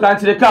ekyo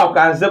kansirekaawo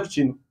kanze ku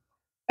kino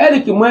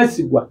Eric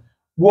mwesigwa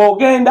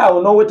bw'ogenda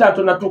awo n'oweta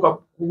tonatuuka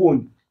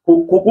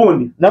ku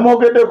gundi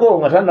namwogeddeko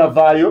nga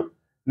tannavaayo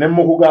ne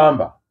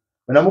mukugamba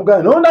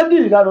namugamba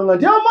nondaddirira nga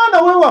nti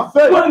omwana we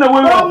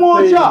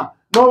waffemwokya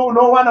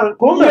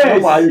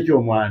nowaanaomwayo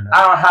kyomwana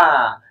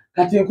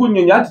kati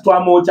nkunnyonya nti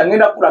twamwokya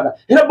ngenda kulaga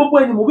era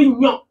Bobwine mubi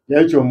nnyo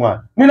yayo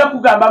kyomwana ngenda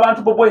kugamba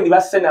abantu Bobwine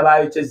basse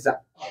nabayokyeza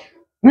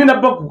ngenda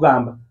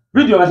bakugamba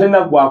vidiyo nga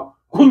tennaggwako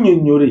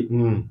kunnyonnyole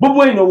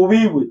Bobwine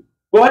obubi bwe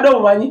bwebadde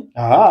obumanyi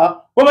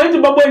omanyi nti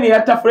Bobwine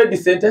yatta Fred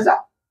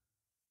Senteza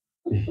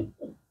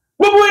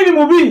Bobwine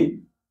mubi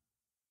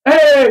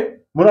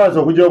munaza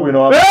okujja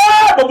obwino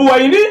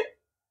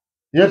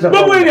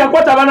Bobwine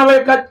yakwata abaana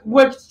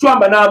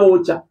b'ekicwamba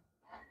n'abookya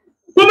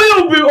omanyi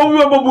obubi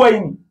bwa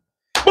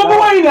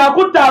Bobwine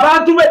akutta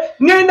abantu be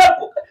ngenda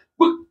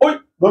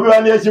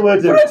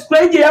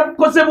Fred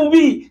yakose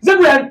bubi nze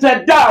gwe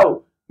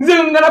yantaddeawo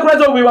nze nga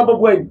nakulaza obubi bwa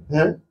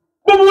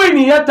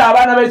Bobwine yatta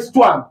abaana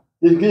b'ekicwamba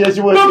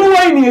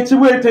Bobwine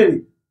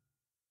ekibwetere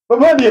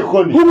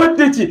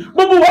Bobweteki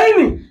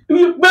Bobwine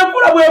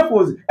bwefula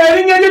bwefuuzi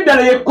erinnya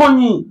ly'eddala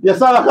y'ekkonyi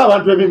yasalako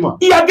abantu ebimwa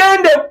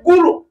yagenda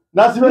eggulu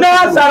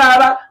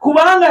n'asala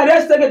kubanga yali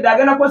akitegedde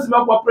agenda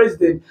kwesiba kwa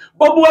president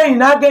Bobwine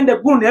n'agenda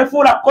eggulu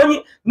neefuula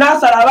kkonyi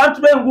n'asala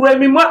abantu b'engulu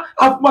emimwa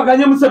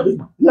afumaganye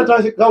Museveni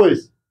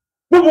Kaweesi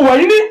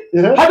Bobwine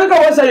ate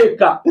Kaweesa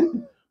yekka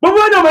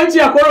Bobwine omanyi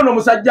kyeyakola ono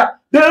musajja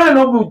ddala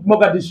n'obu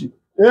Mogadishu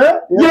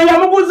ye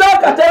yamuguza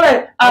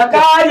akatebe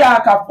akaali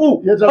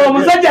akafu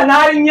omusajja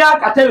n'alinnya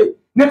akatebe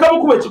ne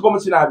kamukuba ekigomo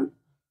kinabi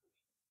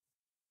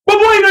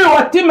Bobi Wine oyo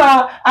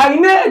watima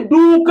alina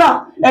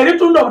edduuka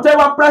eritunda obutebe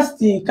bwa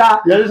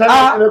plastika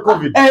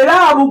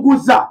era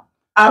abuguza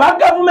aba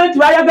gavumenti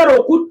bayagala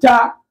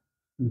okutta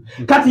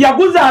kati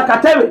yaguza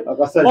akatebe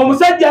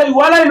omusajja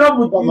wala ino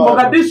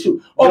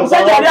Mogadishu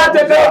omusajja ali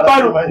ateekayo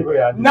ebbalu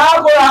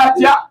n'akola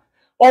atya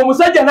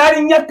omusajja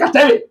n'alinnya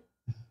akatebe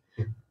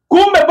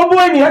kumbe Bobi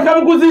Wine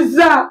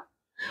yakamuguzizza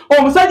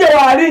omusajja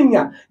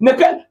walinnya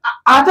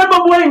ate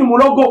Bobi Wine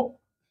mulogo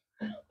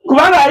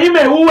kubanga ayime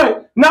ewuwe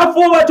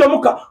n'afuuba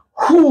kyomuka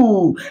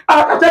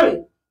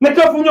akatebe ne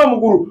kafunye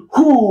omugulu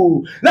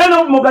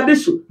nano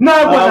Mogadishu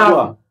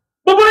n'agwa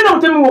Bobi Wine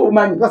mutemu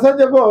obumanyi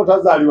kasajja gwo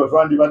otazaliwa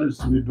twandibadde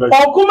tusubiddwa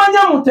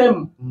okumanya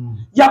mutemu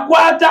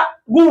yakwata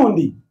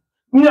gundi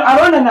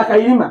alona na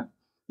KAYIIRA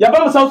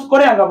yaba mu South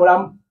Korea nga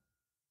mulamu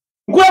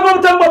nkulaba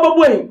mutemu bwa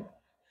Bobi Wine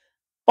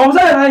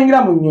omusajja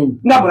n'ayingira mu nnyonyi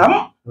nga mulamu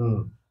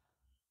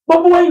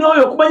Bobi Wine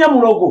oyo okumanya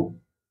mulogo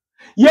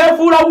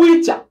yefuula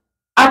wicha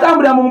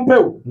atambulira mu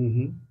mpewo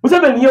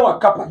Museveni ye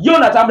wakapa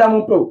yona atambulira mu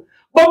mpewo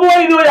Bobi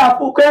Wine oyo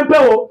afuuka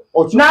empewo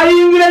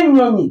n'ayingira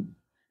ennyonyi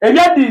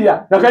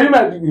ebyaddirira na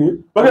KAYIIRA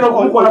bagenda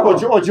okumukola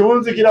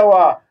okibunzikira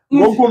wa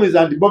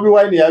ngokumiza nti Bobi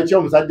Wine yakyo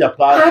omusajja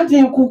paati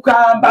anti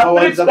nkukamba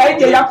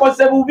President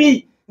yakoze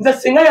bubi nze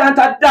singa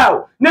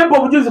yantaddawo nemba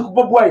obujuzi ku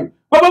Bobi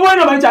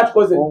Wine omanyi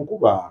kyatukoze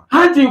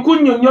anti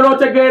nkunnyonnyola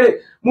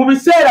otegeere mu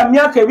biseera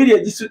myaka ebiri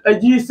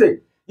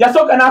egiyise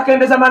yasooka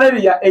n'akendeza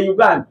malaria e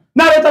Uganda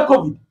n'aleeta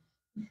COVID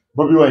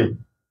Bobi Wine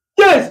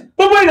yes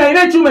Bobi Wine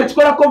alina ekyuma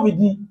ekikola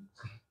COVID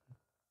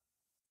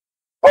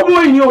Bobi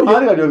Wine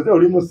oyo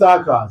oli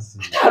musaakasi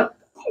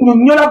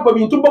nnyonnyola gwe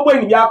bintu Bobi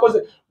Wine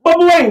byakoze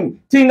Bobi Wine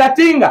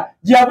tingatinga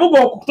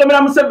gyavuga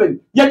okutomera Museveni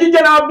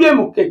yagijja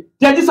n'abyemuke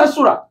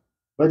yagisasula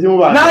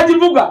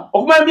n'agivuga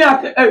okumanya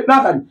myaka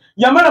nakani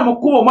yamala mu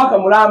kkubo omwaka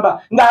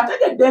mulamba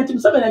ng'ategedde nti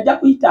Museveni ajja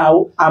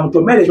kuyitaawo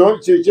amutomere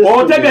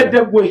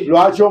otegedde gwe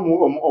lwaki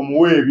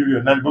omuwe ebyo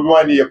byonna Bobi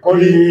Wine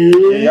yekoli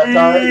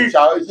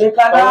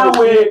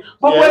ekanaawe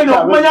Bobi Wine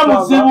okumanya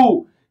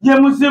muzibu ye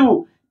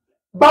muzibu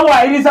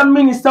bawaayiriza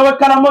minisita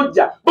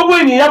w'Ekaramojja Bobi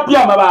Wine yabbye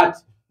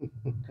amabaati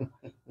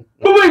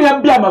Bobi Wine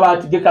yabbye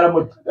amabaati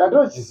g'Ekaramojja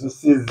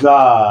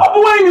Bobi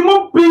Wine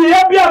mubbi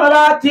yabbye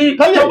amabaati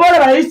tobola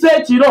bayise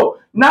ekiro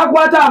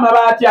n'akwata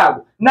amabaati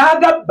ago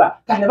n'agabba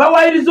kane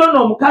bawaayiriza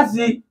ono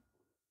omukazi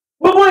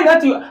Bobi Wine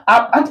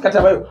anti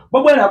katabayo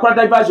Bobi Wine akola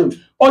diversion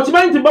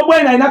okimanyi nti Bobi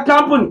Wine alina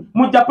kampuni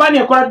mu Japan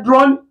ekola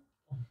drone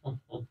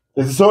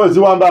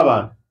eziwamba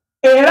abantu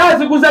era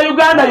aziguza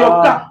Uganda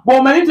yokka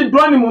bw'omanyi nti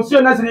drone mu nsi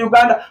yonna ziri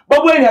Uganda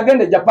Bobi Wine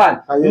yagenda Japan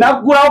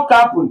n'aggulawo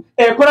kampuni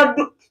ekola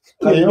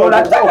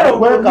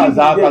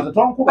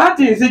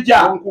ati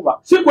nzija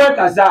si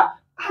kwekaza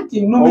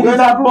ati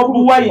nnumiriza Bobi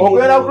Wine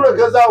ogenda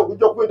kulekeza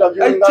okujja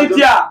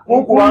kitya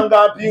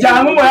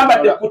jangu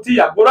moyambadde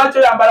kutiya lwaki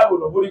oyambala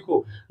buno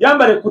buliko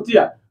yambale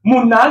kutiya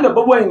munnange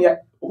Bobi Wine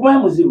okumanya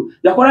muzibu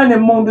yakola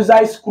n'emmundu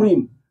za ice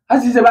cream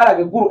azize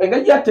balaga eggulu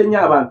engeri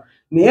yattenya abantu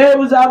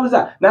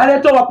neyeebuzaabuza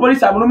n'aleeta owa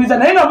polisi amunumiza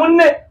naye nga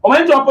munne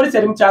omanyi nti owa polisi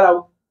yali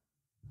mukyalawo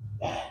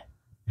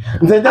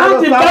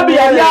anti babi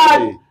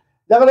yali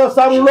njagala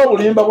osalula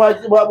obulimba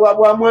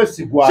bwa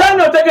mwesigwa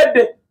kyani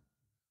otegedde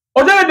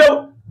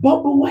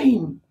Bobi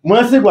Wine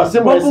mwesigwa si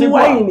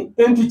mwesigwa Bobi Wine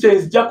enti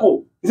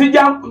kyenzijjako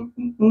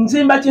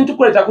nzimba kintu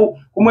kuleeta ku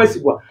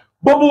mwesigwa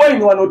Bobi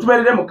Wine wano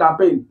otubeerere mu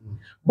campaign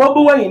Bobi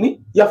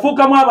Wine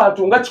yafuukamu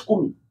abantu nga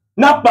 10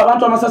 n'abba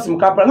abantu amasasi mu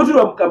Kampala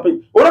ngutulwa mu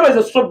campaign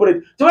olabeze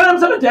strawberry tebana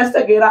Museveni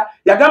yasitegeera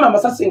yagamba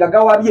amasasi nga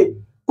gawabye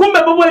kumbe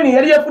Bobi Wine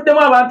yali yefuddemu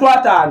abantu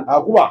 5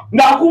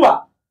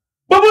 ng'akuba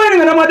Bobi Wine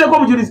nga namwaddeko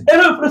obujulizi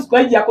era Fresco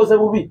yakoze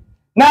bubi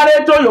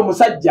n'aleeta oyo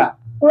omusajja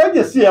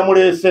Kulaije si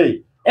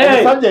yamuleese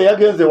omusajja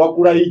yagenze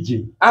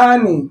Wakulaije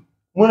ani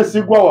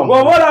mwesigwa wa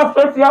bw'obola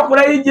Fresco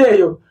Yakulaije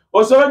eyo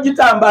osobola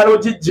gitambala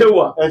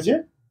ogijjewa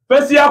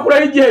Fesi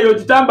Yakulaije eyo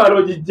gitambala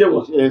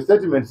ogijjewa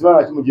statement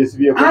sibala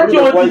kimujesibye anti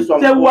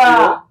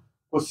ogijjewa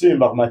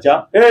kusimba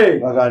kumacha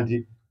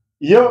baganti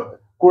iyo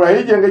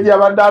Kulaije ngeje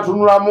abadde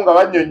atunulamu nga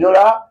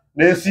bannyonnyola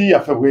n'ensi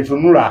yaffe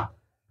bwetunula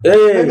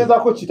negeza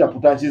ko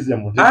kitaputa nkize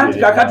mu anti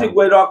kakati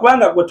gwe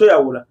Lwakubanga gwe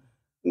toyawula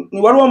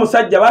waliwo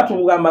omusajja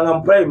batubugamba nga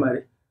mu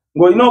primary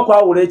ng'olina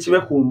okwawula ekibe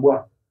ku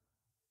mbwa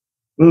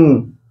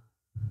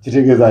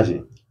kitegeeza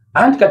ki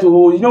anti kati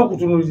olina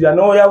okutunulira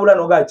n'oyawula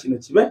n'ogaa kino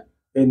kibe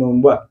eno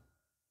mbwa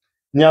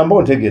nyamba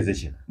ontegeeze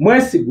kino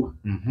mwesigwa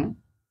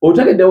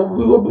otegedde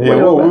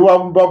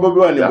Bobi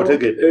Wine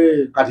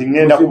mutegedde kati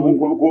ngenda ku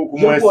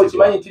mwesigwa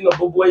okimanyi nti no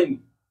Bobi Wine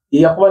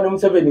yeyakuba ne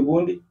Museveni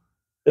gundi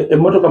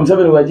emmotoka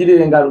Museveni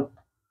wagirira engalo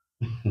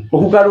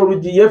okugala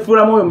oluggi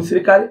yeefuulamu oyo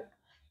omusirikale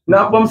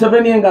n'akuba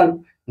Museveni engalo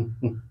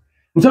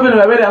Museveni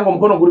yabeeranga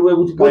omukono guli bwe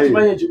guti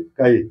okimanyi ekyo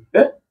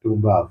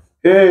tumbaavu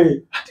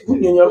ati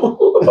kunnyonnyola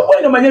Bobi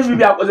Wine omanyi ebibi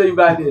byakoze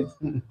Uganda ezi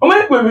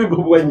omanyi gwe ebibi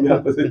Bobi Wine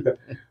byakoze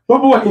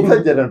Bobi Wine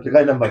musajja nano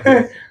tekalina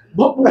magezi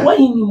Bobi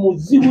Wine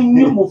muzibu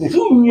nnyo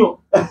mufu nnyo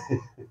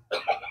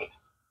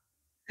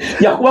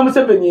yakuba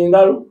Museveni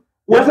engalo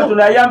wesatu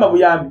n'ayamba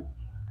buyambi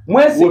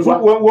mwesigwa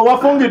we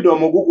wafungidde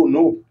omugugu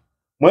no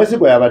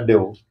mwesigwa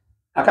yabaddewo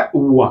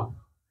uwa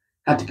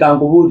kati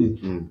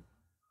kankubulire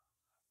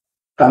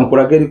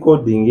kankulage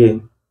recording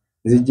eno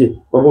nzije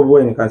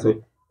bobiwine kanso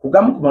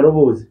kugamu ku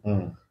maloboozi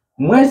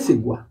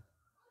mwesigwa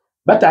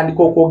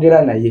batandika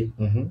okwogera naye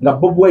nga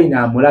bobiwine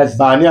amulazi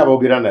baani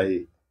aboogera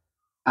naye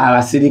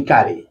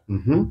abasirikale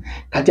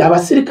kati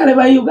abasirikale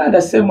ba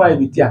Uganda semwayi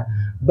bitya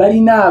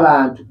balina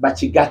abantu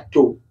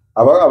bakigatto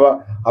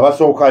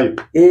abasookayo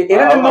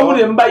era ne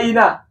mawulire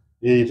mbayina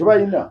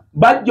tubayina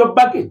bajjo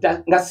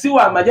baketta nga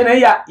siwa amaje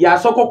naye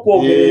yasooka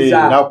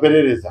okwogereza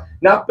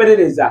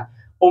nakuperereza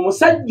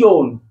omusajja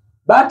ono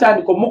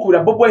batandika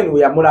omukubira bobiwine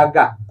we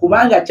yamulaga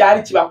kubanga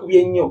kyali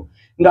kibakubye nnyo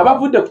nga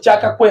bavudde ku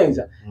kyaka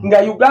kwenza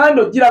nga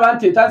Uganda ogiraba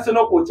nti etandise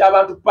n'okwokya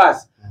abantu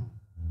paasi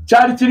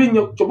kyali kiri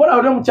nnyo kyobona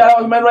oli omukyala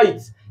wa human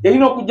rights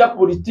yalina okujja ku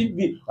buli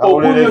TV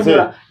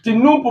okunyonyola ti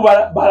numpu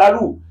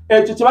balalu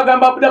ekyo kye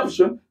bagamba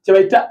abduction kye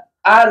bayita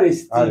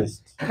arrest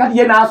kakati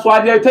ye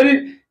n'aswalira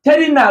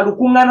teri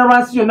naalukuŋŋaana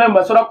lwansi yonna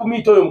basobola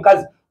kumiita oyo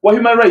omukazi wa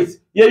human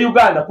rights ye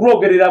Uganda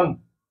kulwogereramu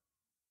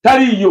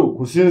taliyo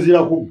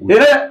kusinziira ku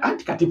era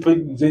anti kati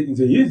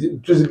nze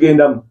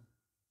tuzigendamu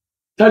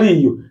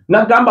taliyo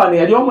nagamba ne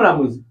yali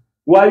omulamuzi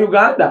wa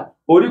Uganda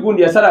oli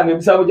gundi yasalanga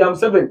emisango gya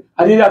Museveni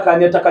alira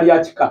akanya ettaka lya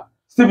kika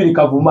Stephen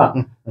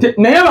Kavuma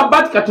naye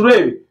babati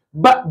katulebe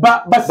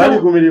bali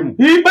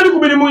ku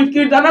mirimu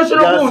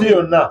international gundi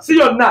si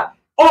yonna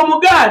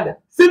omuganda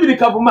Stephen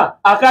Kavuma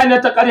akanya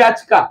ettaka lya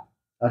kika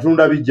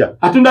atunda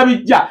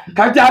bijja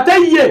kati ate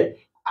ye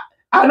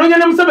anonya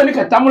ne Museveni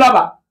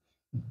katamulaba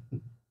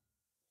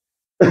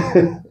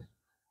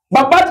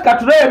babati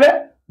katulebe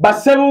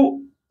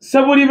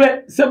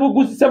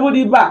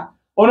sebuliba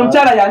ono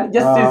mchala ya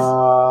justice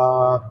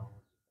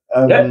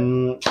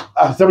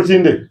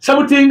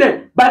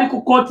sebutinde bali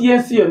ku court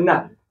yensi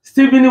yonna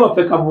Stephen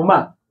waffe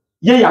Kavuma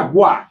ye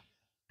yagwa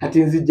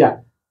kati nzija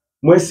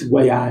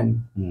mwesigwa yani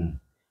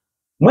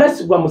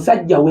mwesigwa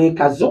musajja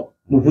wekazo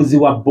muvuzi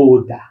wa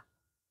boda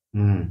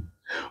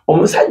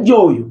omusajja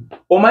oyo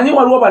omanyi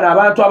waliwo bano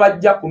abantu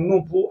abajja ku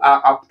nupu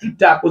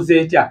akututa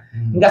akozeetya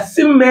nga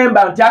si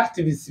member anti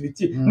activist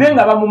biti naye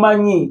nga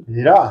bamumanyi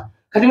era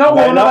kati nga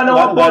wona bana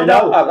wa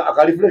boda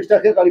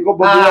akaliflector ke kaliko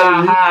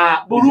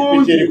boda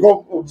bulungi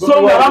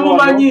so nga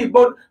bamumanyi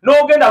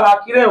n'ogenda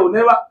bakireo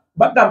ne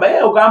bagamba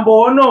ogamba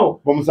ono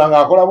bomusanga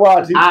akola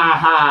bwati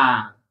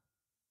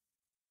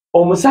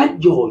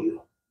omusajja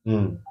oyo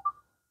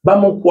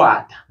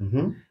bamukwata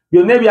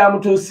byonna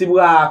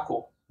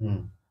ebyamutuusibwako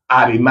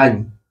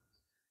abimanyi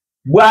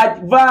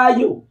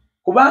bwavaayo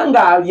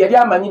kubanga yali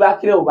amanyi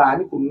bakireo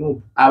baani ku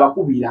nupu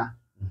abakubira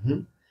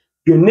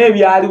byonna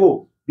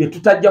ebyaliwo bye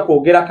tutajja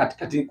kwogera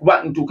kati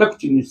kuba ntuuke ku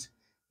kinyusi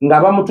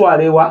nga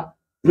bamutwala ewa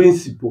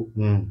principal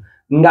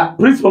nga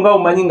principal nga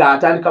umanyi nga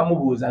atandika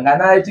mubuuza nga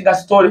analeetinga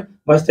story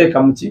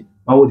mwasiteeka muki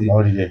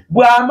mawulire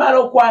bw'amala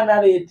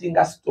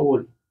okwanaleetinga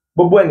story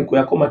bobiwine kwe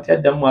yakoma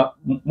tyaddamu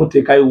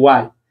muteekayo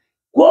waayi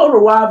kwolwo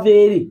lwava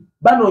eri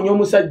banoonya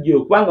omusajja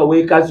oyo kubanga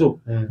weekazo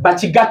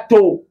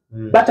bakigatto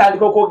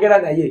batandika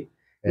okwogera naye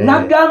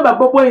nagamba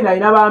bobiwine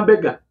alina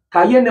bambega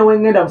kaye ne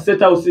wengenda mu State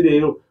House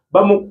leero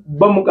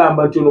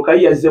bamugamba nti ono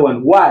kayi yazze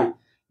wano why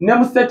ne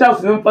mu State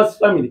House ne mu First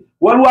Family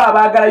waliwo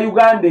abaagala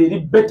Uganda eri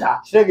better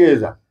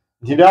kitegeeza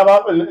nti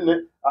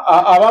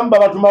abamu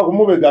babatuma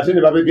kumubega ate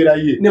ne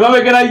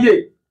babegera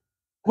ye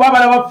kuba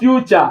balaba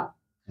future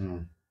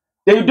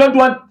they don't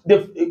want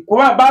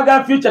kuba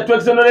baagala future to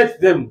exonerate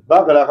them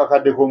baagala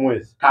akakadde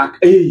k'omwezi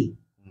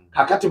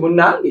kakati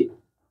munnange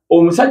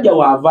omusajja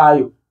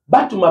waavaayo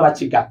batuma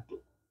bakigatto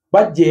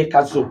bajja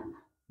ekazo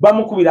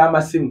bamukubira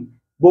amasimu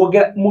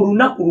boogera mu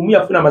lunaku lumu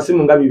yafuna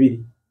amasimu nga 2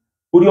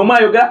 buli omu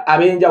ayogera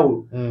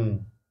ab'enjawulo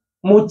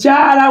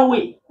mukyala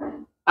we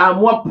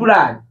amuwa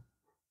plan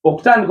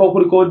okutandika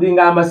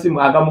okulikodinga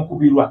amasimu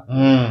agamukubirwa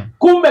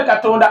kumbe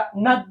Katonda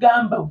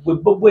nagamba gwe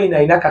bobiwine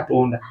alina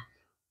Katonda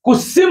ku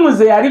simu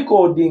ze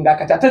yalikodinga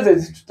kati ate ze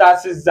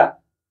zitutaasizza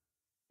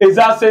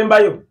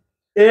ezasembayo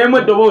emu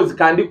eddoboozi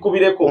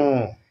kandikubireko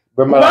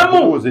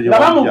nga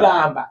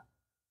bamugamba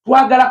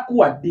twagala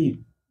kuwa ddiiru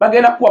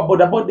bagenda kuwa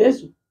bodaboda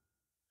ezo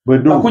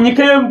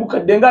bakunyikeyo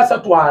embukadde nga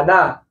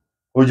 3-4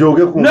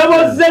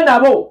 nebozze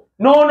nabo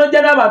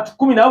n'onojja n'abantu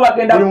 10 nabo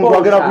bagenda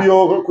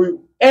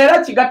era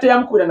kigatte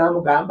yamukubira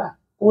n'amugamba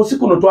ku nsi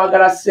kuno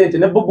twagala ssente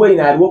ne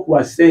bobiwine aliwo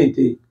kulwa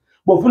ssente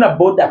bw'ofuna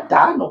boda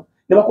 5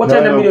 ne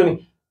bakwatira ne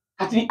miliyoni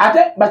ate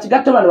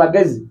bakigatte bano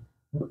bagezi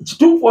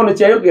kituufu ono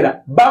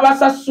kyeyayogera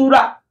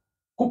babasasula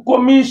ku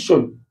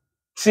commission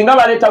singa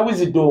baleeta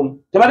wisdom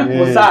tebali ku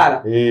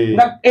musaala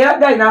era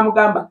gayi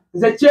n'amugamba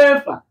nze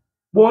kyefa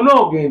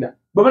bw'onoogenda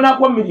bwe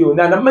banakuwa miliyoni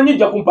namanyi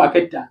ojja kumpaako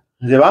 5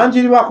 nze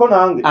banjiribako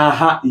nange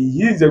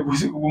iyinze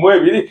gumu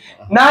 2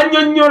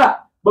 n'annyonnyola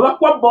bwe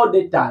bakuwa boda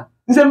 5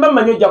 nze mba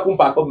mmanyi ojja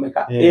kumpaako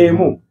meka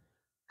emu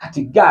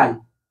kati gayi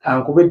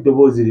kankuba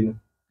eddoboozi lino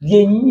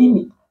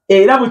lyennyini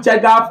era bukya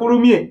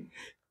gaafulumye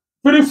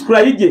Felix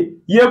Kurayige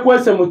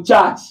yeekwese mu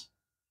church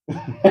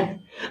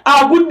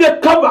agudde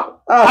cover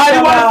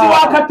ali wansi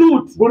wa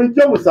katuuti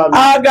bulijjo musabi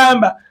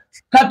agamba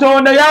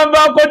Katonda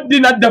yambaako ddi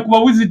nadda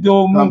ku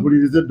wisdom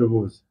kampulirize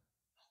eddoboozi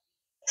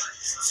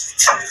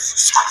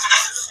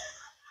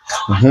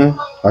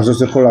Aso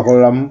se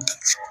kola mu.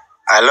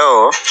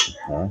 Hello.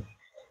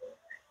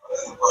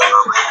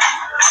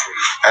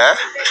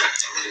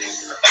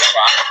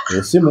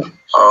 Esimu.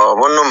 Oh,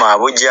 bonuma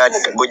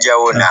bujja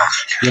wona.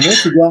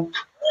 Yemusiga.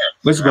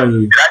 Wesiga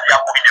yi.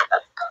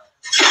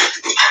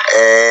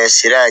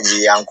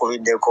 Siraji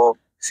yankubiddeko.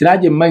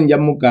 Siraji mmanja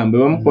mugambe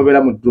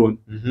bamukobera mu drone.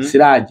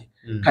 Siraji.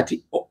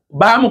 Kati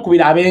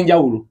bamukubira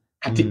abenjawulo.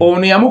 Kati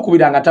ono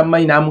yamukubira nga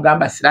tamanyi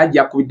namugamba Siraji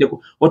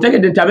yakubiddeko.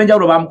 Otegedde nti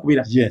abenjawulo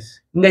bamukubira.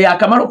 Yes. Nga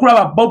yakamala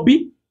okulaba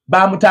Bobi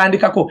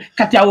bamutandikako.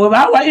 Kati awe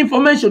bawa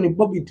information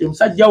Bobi nti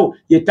omusajjawo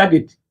ye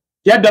target.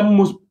 Yadda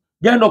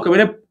genda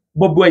okebere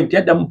bobiwine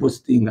yadda mu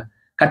postinga.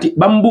 Kati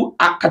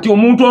kati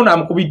omuntu ono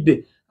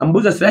amukubidde.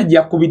 Ambuza Siraji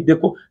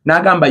yakubiddeko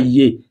n'agamba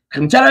ye.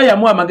 Kati mchala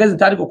yamu amagezi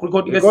ntandika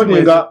okulikodinga esimu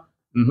ezo.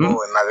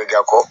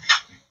 Mabegako.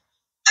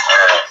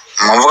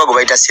 Mumvuga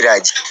gubaita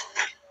Siraji.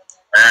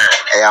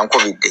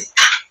 Yankubidde.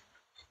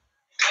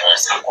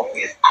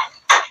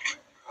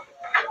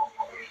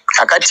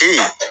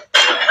 Akati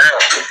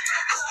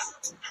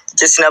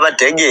kisina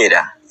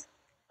bategeera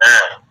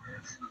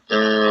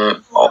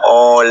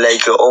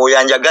like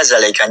oyanjagaza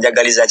like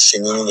anjagaliza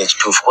kinyinyi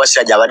ekituufu kwa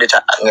Siraji abadde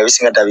nga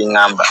bisinga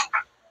tabingamba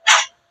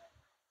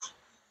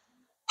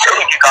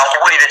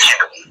kikakubulire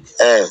kino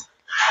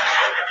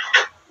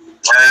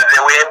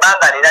we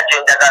banga nina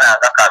kyenjagala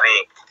nga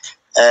kabenga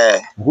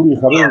Nguli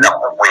kabenga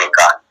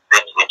kugweka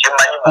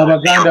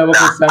Abaganda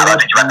bakusanga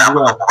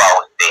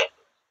kubawo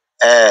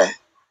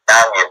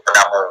nange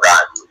mfuna mu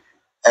nganzi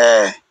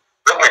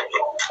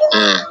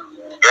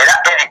era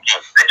eriki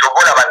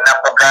ekyobola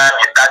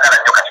bannakugambye saagala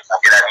nnyo kati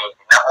kwogera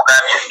bingi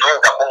nakugambye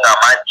tuyinza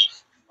kuŋŋamba nti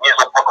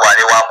nyinza okutwala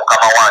ewa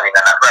mukama wange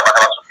nga natwala baka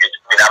basukka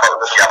ekikumi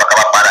n'abalunukira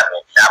bakaba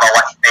palamenti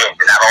n'abawa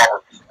sente n'abawa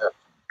buzibu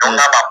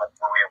noŋŋamba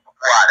mukulu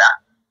enkutwala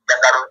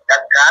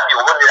nagambye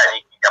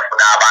oboneraliikija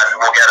funa abantu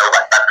boogera nabo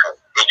basatu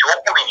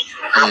ekyokubiri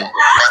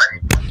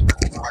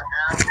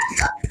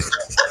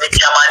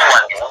nekyamaani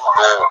wange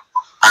mulo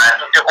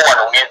antuteko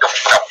wano ngenda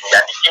okufuna kuya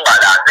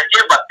tikimala nze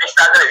kyeva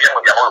saagala ebyamu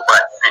byamu bikola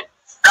kize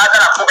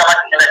saagala kuga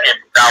matikina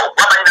kyempitaawo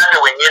wamanyi nange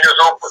wenyendo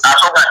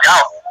asonga nti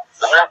awo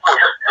omuntu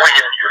oyo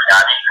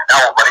muyemiyonani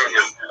naawe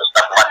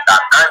okoleeyosakubatta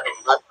nange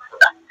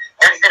nokufuna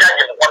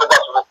nesiranje mukwano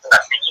gwasobola okufuna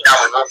siki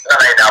naawe nokufuna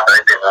naye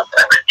naabalete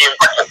nokufuna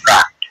kyempa kyokka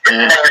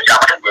esiranje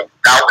kyamaze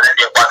naawe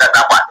natenkwaga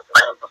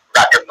nakwatesimanyi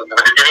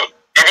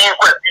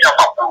ebinkwesira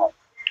makulu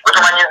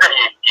wetumanyize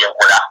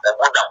byenkola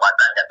obuuza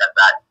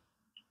bwatanjagazaati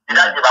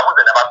siranje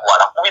babuze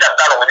nabatwala kubira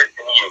sala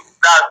wenesiniye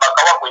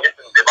bakawakwene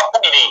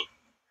bakubire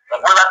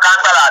ogweba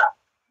kansala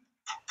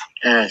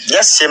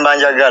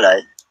yasembanjagala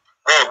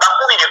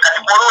bakubire kati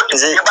poloti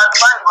bantu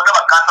bangi bonna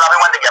bakansala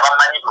bewandege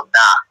abamanyi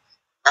bonna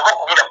oba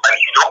okubira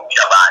balisido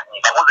okubira bangi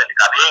babuze nti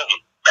kabenge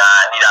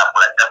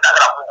yanirambula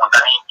tagala kubuuza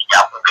bingi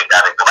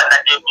byakugegabe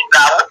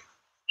tobannakyekitaawo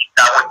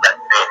kitaawo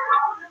kyasente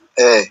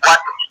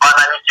kwati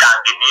kifaananyi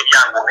kyange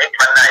n'ebyange omenti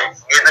bannaye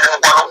ngeze ne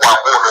mukwano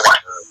gwange ono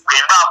wano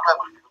bwembaako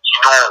obuzibu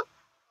kino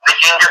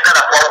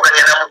nekinjagala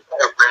twawuganya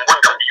namukubo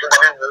gwengonda mu biyumba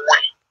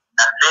bimuwuli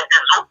na sente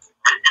zo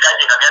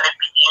esiranje nga byane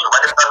piki oba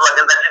ne mukazi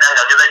wageza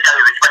kinanga ageza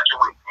kyange zekiba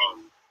kiwezi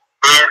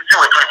ensi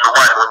we tuli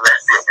omwana onya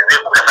sente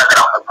zekuga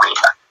sagala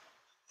kukweta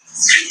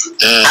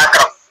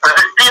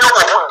sina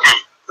obudde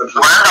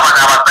kubanga bano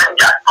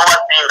abasajja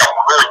tobasinga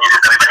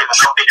kunoonyereza bebali mu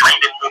gavumenti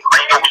balina emuntu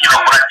balina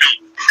okukibakola ki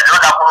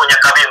nebatakunoonya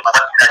kabengo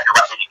basiranje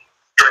obasiri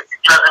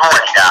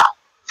kibazibuwalira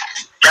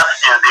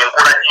yasinze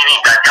enkola kiri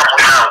nga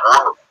jamunango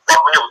ono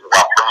wafunye obuzibu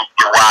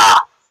afunyiddwa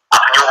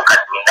afunye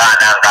obukadde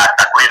ngaana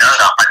ngaasakulira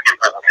nga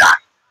ampaddeko obutano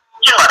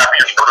kimala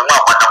biyonga buli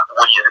mwaka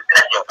wanakuwoyeze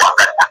sina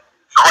kyenkwagadda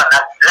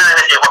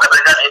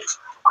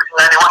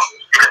kusinganewa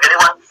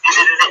ekagerewa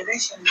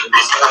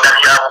ekimunda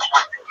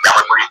byabufuzi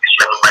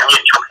yamwepolitician manye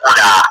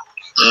ekyokola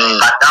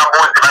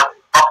banambozi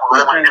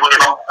bafuna obuzibu ne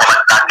bakuba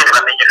bazange ne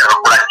bamenyeka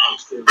bakola ki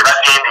ne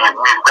bagenda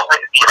ebweru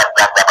gavumenti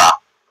yebajjagaba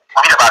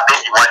kubira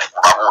babendi wani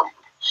kubabuuzi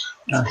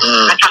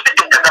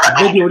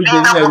Bedi oli bedi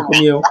nga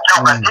likomyewo.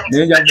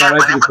 Naye njagala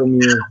lwaki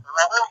likomyewo.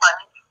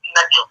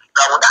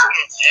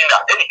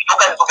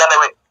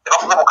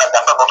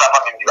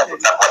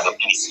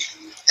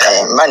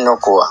 mani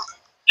nokuwa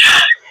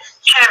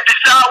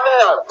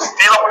kyempisaawo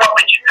nebakuwa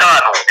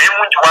pekitaano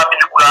emungi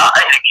wabirigula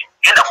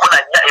genda kona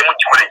nnya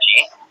emungi koleki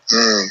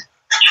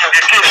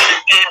kyendekere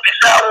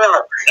kyempisaawo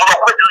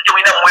mubakubetizo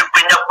kyolina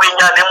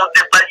mwekwenya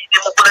nemuzebbali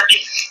nemukolaki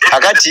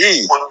akati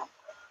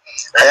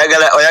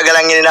oyagala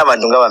ngene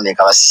n'abantu nga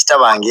bameka basisita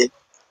bange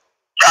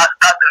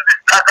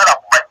saagala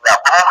kumanya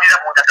kubawulira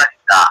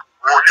munjagaliza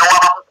oyo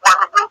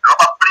wabamukwano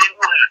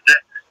wabakulingu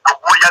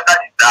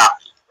ogwoyagaliza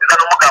nza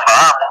nomugamba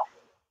amu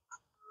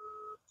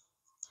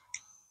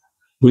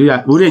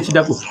Uli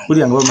ekidako uli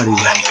nga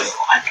bamaliriza.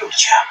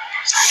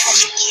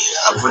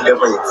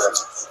 avuddeko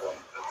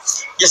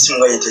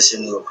yesimu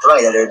yetesimu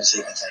kubanga yali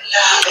oduseka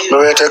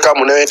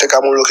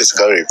neweteekamu loke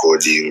sigala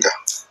recordinga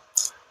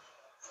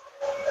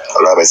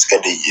olaba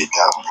esigadde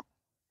yetamu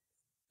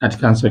Ati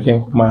kansoke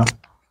nkuma.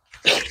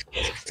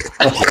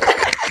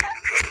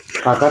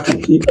 kakati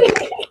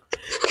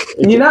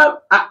Nina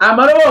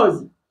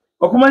amalowoozi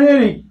okumanya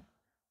eri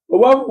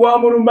obwavu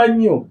bwamuluma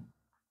nnyo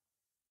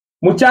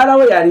mukyala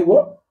we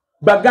yaliwo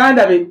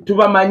baganda be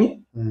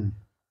tubamanyi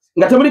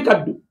nga temuli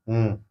kaddu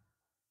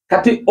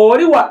kati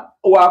oli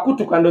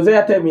wakutuka ndoze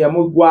ya time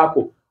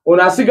yamugwako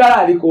ono asigala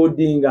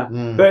alikodinga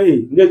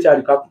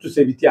ng'ekyali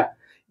kakutuse bitya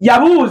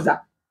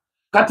yabuuza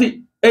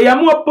kati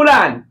eyamuwa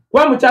pulani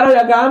kuba mukyala we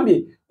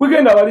yagambye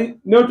kwigenda bali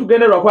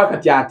neotugenderwa kwa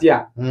kati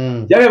atya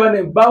yagamba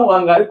ne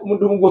bawanga ali ku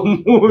mudumu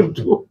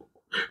gw'omuntu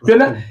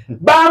byonna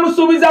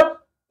bamusuubiza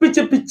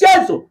pikipiki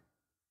ezo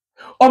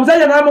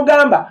omusajja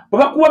n'amugamba bwe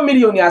bakuwa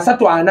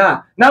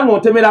 $340 nange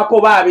otemerako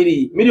oba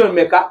 2 miliyoni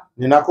meka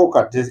ninako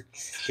kati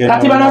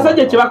bano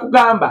abasajja kye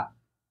bakugamba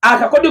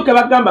akakodyo ke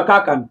bagamba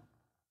kaakano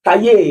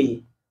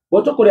kaye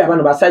bw'otokolera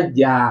bano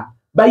basajja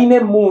balina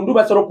emmundu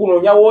basobola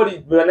okunoonya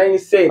wooli 9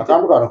 cent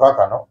akambu kano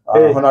kaakano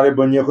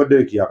honorable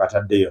Nyekodeki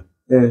akataddeyo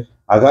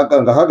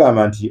nga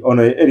kagamba nti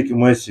ono Eric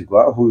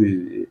Mwesigwa who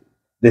is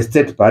the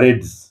state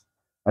parades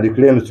and he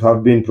claims to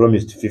have been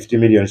promised 50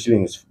 million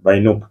shillings by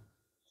NUP.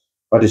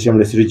 What a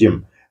shameless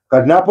regime.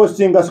 Kati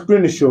napostinga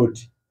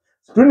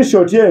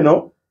screenshot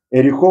yeno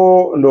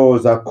eriko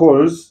ndowooza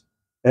calls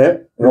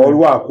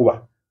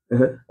olwakuba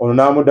ono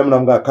n'amuddamu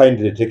namuga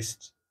kindly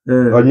text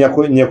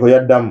Nyeko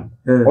yaddamu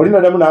olina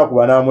ddamu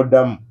n'akuba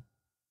n'amuddamu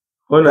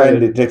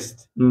kindly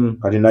text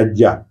kati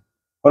najja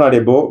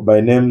honorable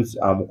by names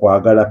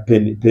Kwagala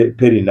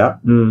Perina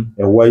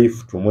a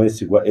wife to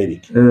Mwesigwa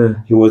Eric.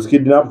 He was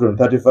kidnapped on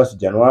 31st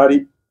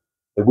January.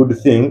 The good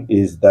thing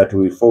is that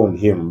we found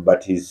him,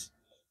 but he's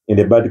in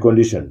a bad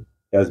condition.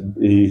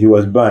 He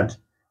was burnt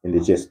in the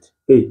chest.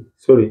 Hey,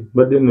 sorry,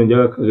 but then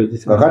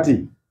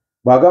kakati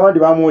bagamba ndi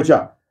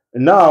bamwocha.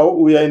 Now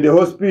we are in the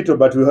hospital,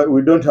 but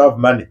we don't have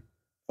money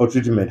for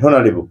treatment.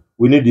 Honorable,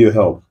 we need your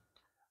help.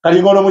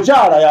 Kali ngono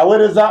mukyala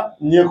yaweereza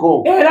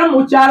Nyeko. Era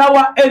mukyala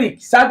wa Eric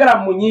sagala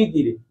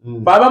munyigire.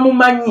 Baba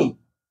mumanyi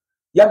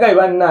yagaye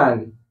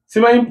bannange.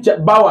 Simanyi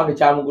bawange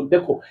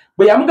kyamuguddeko.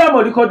 Bwe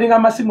yamugamba recording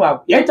amasimu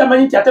ago. Yayita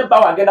manyi nti ate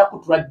bawa agenda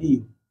kutula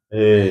deal.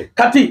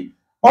 Kati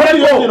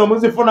olio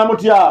muzifuna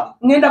mutya.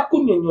 Ngenda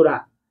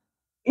kunnyonnyola.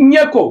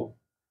 Nyeko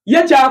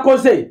ye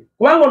kyakoze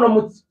kubanga ono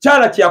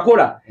mukyala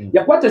kyakola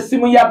yakwata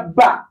essimu ya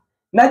bba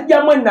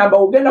najjamu ennamba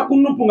ogenda ku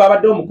NUP nga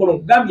abadde omukolo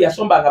ngambye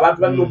yasombanga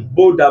abantu ba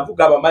boda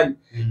avuga abamanyi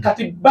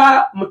kati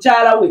bba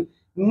mukyala we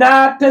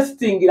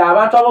n'atestingira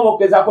abantu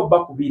ababogezaako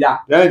bakubira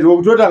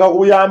obutwetaka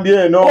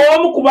kuyambye eno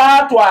omu ku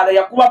baatwala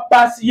yakuba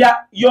paasi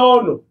ya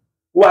yono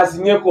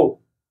wazinyeko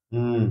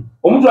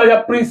omuntu ali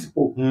ya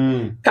principal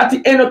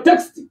kati eno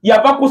text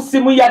yava ku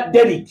ssimu ya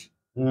Derek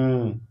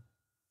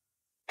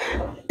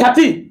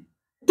kati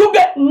tuge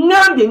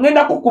ngambye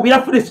ngenda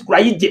kukubira Fris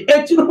Kurayije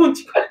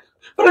ekirungi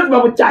kale tuba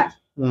mu church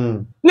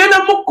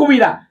ngenda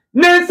mukubira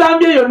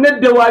n'ensambye eyo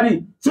nedde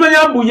wali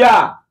simanya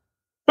mbuya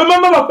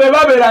bamama baffe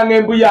babeeranga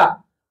embuya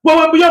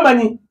bwe mbuya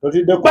manyi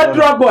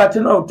badwago ate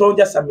no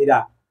tonja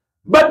samira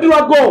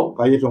badwago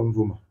kayita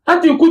omuvuma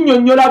anti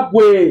kunnyonnyola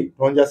gwe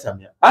tonja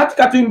samya ati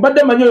kati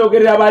mbadde manyi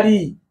oyogerera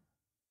bali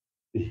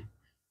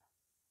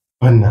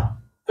banna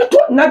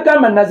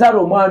nagamba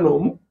Nazaro omwana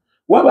omu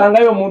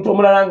wabangayo omuntu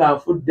omulala nga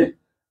nfudde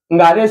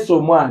ng'aleese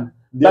omwana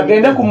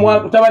bagende ku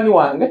mutabani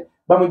wange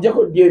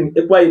bamuggyeko DNA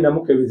ekwayina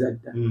mukebeza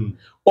dda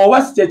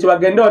oba si kyekyo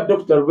bagende wa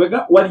Dr.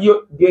 Rubega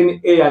waliyo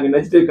DNA yange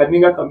nagiteeka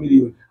ninga ka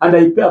million and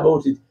I pay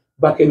about it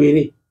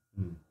bakebere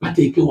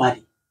bateeke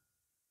wali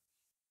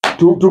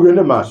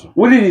tugende maaso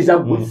wuliriza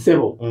gwe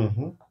ssebo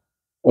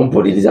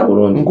ompuliriza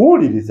bulungi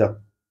nguwuliriza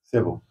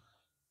ssebo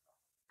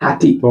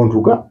ati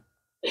tontuga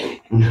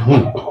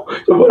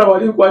Tobora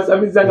wali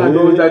kwasamiza nga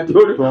ndowooza nti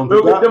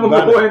oyogedde mu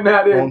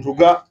gwenale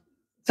tontuga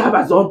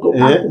saba zonto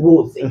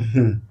akubuuze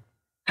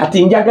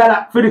kati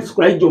njagala Felix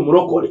Kurayije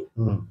omulokole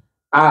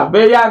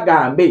abeeyo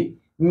agambe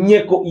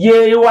Nyeko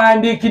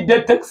yeewandiikidde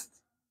text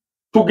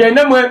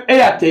tugende mu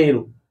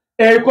Airtel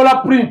ekola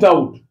print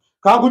out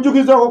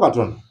kankujjukizako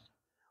katono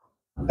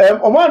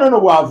omwana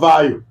ono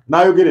bw'avaayo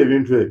n'ayogera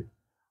ebintu ebyo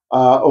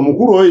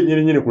omukulu oyo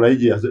nnyininyini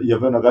Kurayije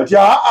yavanaga ati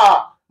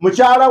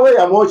mukyala we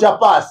yamwokya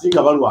paasi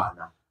nga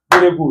balwana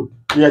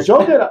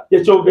yakyogera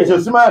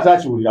ekyo simanyi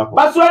atakiwulirako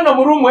basula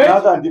mulumwe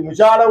naga nti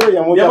mukyala we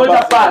yamwokya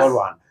paasi nga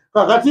balwana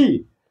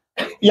kakati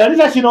yali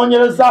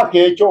takinoonyerezaako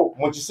ekyo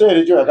mu kiseera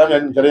ekyo yagambye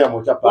ali mukyala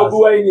yamwokya paasi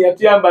bobiwine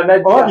yatuyamba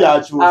najja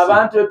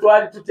abantu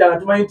etwali tutya nga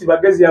tumanyi nti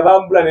bagezi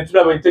yabambula ne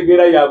tulaba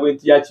entegeera yaabwe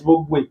nti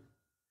yakibogwe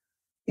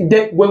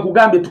gwe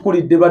nkugambye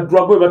tukulidde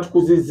badwago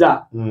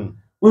batukuzizza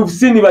we've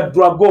seen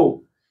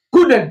badwago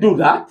couldn't do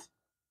that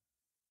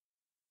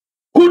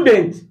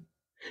couldn't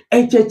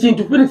ekyo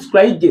ekintu Felix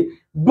Kurayije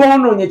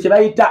bonoonye kye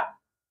bayita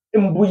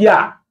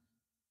mbuya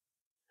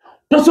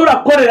tosobola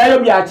kukolerayo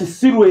bya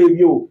kisiru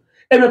ebyo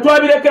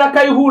twabirekera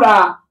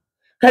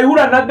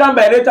Kayiihura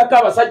nagamba yaleetako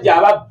abasajja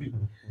ababbi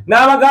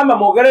n'abagamba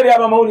mwogerere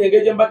abamawulire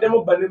engeri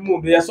mbaddemu bba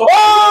n'emmundu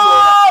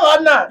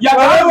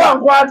yagamba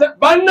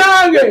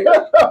bannange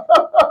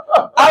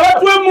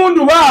abatu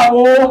emmundu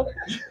baabo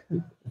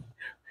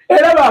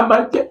era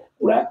bamajje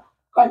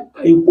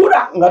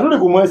Kayiihura nga tuli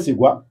ku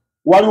Mwesigwa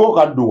waliwo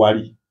kaddu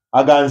wali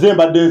aganze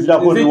mbadde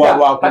nzirako ndi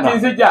walwakuna kati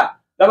nzija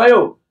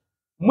labayo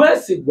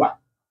Mwesigwa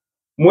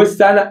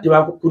mwesana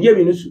tebakulya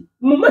ebintu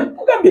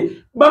mugambe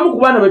bamu ku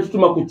baana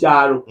betutuma ku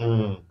kyalo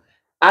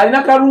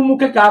alina karuumu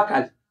ke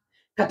kakali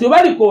kati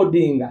oba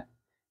likodinga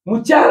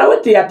mukyala we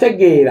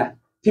teyategeera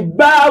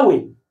tibaawe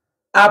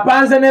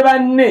apanze ne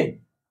banne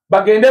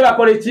bagende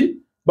bakole ki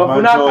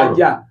bafune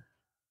akajja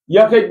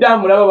yakedda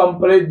mulaba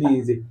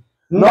bamupoledinze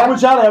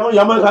n'omukyala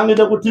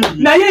yamwekangidde ku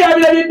TV naye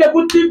yabirabidde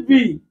ku TV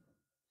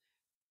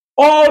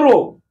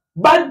olwo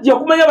bajja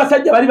okumanya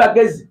abasajja bali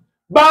bagezi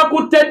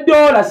bakutte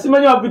 $,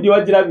 simanyi wa vidiyo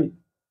wagirabye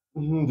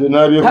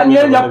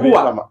kanyenja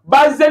kuwa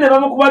bazze ne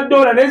bamukuba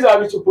 $, naye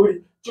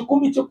zabikikuli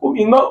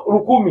 100 no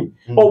 100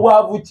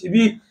 obwavu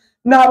kibi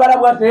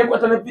n'abalabwa ati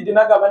nekwata ne vidiyo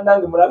nagamba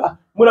nange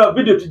mulaba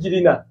vidiyo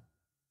tugirina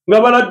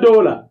nga bala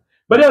 $.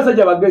 bali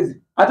abasajja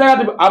bagezi ate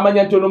kati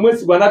amanya nti ono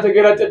mwesigwa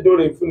n'ategeera ate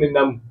 $, enfune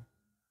namu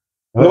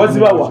nga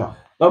bazibawa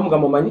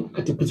bamugamba omanyi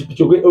kati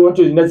pikipiki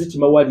owanti olina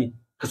zikima wali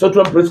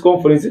kasotula mu press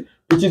conference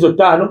pikizo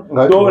 5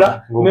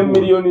 $, ne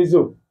miliyoni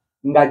zo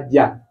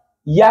ngajja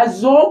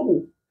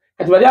yazoogu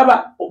kati bali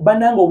aba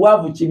bananga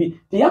obwavu kibi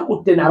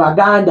teyakutte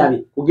n'abaganda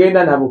be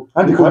kugenda nabo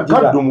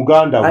kaddu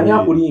muganda we ani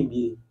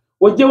akulimbye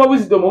ojje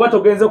wabuzido mu bato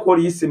genze ko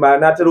liyisima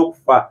n'atera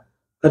okufa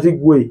kati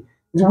gwe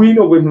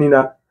wino gwe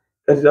nina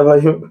kati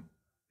tabayo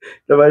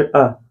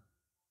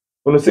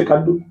ono se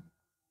kaddu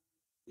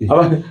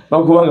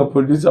bakubanga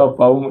producer wa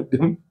pawo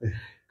mutem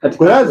kati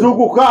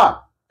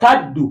kwazukuka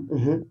kaddu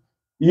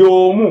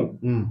yomu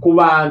ku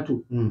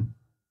bantu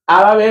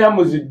ababeera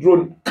mu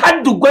drone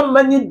kaddu gwe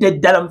mmanyidde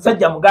ddala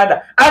musajja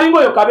muganda alinga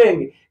oyo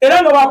Kabenge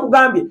era nga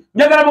bakugambye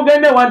njagala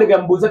mugende wandege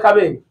mbuuze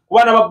Kabenge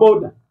kubana ba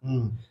boda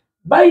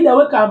baida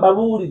we kamba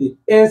buulire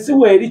ensi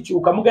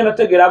weerikyuka mugenda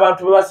tegeera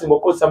abantu be basinga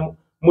okukosa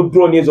mu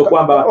drone ezo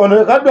kwamba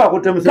ono kaddu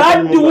akutemesa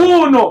kaddu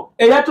uno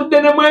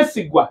eyatudde ne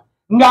mwesigwa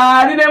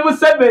ng'ali ne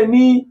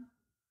Museveni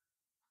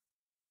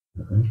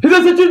hizo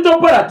security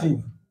operative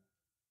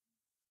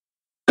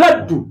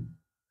kaddu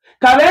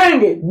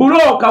Kabenge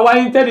buloka wa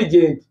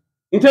intelligence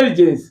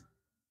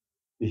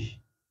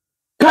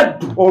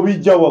kaddu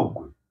obijja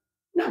waggwe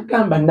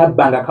nagamba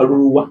nabbanga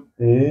kaluluwa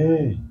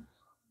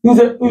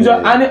nze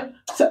ane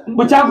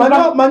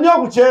manya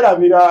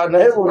okukyerabira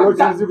naye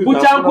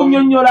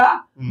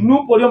bucyankunyonnyola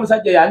nupu oli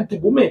omusajja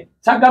yantigume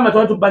sagamba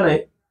twatubba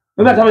naye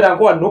nga tabeera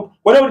nkowa nupu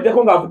wali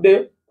owuliddeko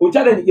ng'avuddeyo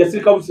kukyala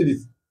yasirika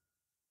busirizi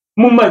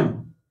mumanyi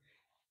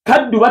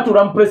kaddu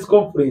batula mu press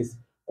conference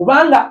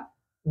kubanga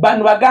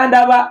bano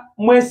baganda ba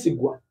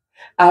mwesigwa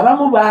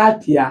abamu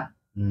baatya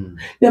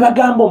ne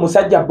bagamba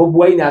omusajja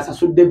bobiwine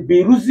asasudde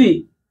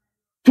biruzi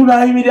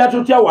tunayimirira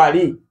tutya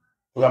wali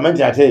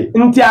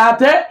nti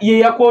ate ye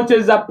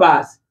yakokyeza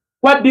paasi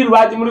kwaddi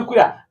lwaki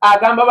mulikwira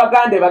agamba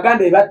baganda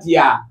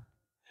batya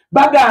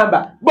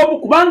bagamba bobu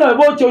kubanga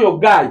bebookya oyo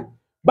gayi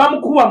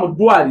bamukuba mu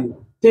ddwaliro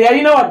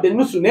teyalina wadde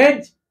nusu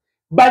neegi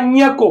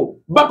bannyeko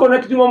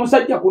bakonektinga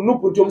omusajja ku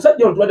nupu nti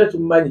omusajja ono tubadde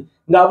tumumanyi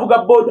ng'avuga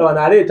boda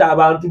wano aleeta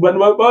abantu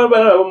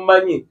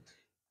bamumanyi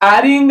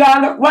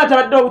alinganga kuba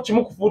tabadde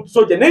kimu ku fuutu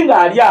soja naye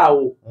ng'ali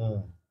awo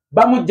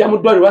bamujja mu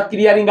ddwaliro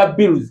bakiriyalinga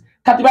bills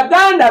kati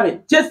baganda be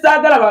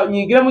kyesaagala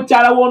banyingire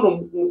mukyala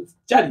woono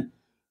kyali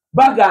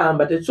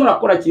bagamba tetusobola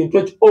kukola kintu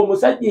ekyo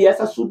omusajja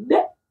eyasasudde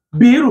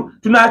biru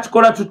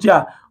tunakikola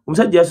tutya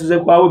omusajja yasuze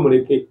kwawe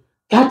muleke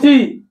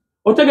kati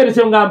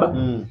otegerese ngamba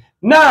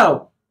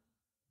now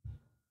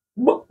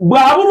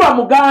bwabulwa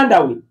muganda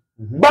we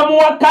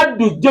bamuwa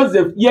kaddu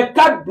Joseph ye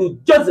kaddu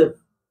Joseph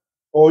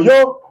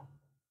oyo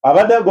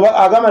abadde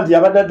agamba nti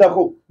yabadde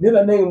addako ne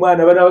bannaye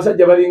mwana bana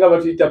abasajja balinga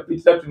batuyita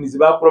Peter Tunizi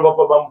bakula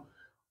bapabamu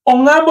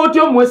ongamba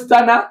otyo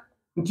omwesitana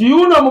nti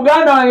yuno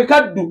muganda wange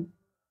kaddu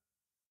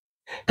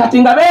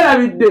kati nga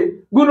beerabidde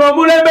guno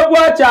omulembe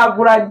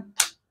gwakyagulanyi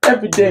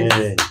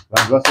evidence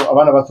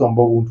abaana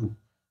basomba obuntu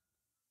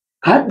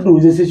kaddu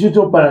ze security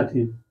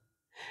operative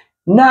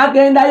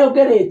n'agenda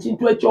ayogera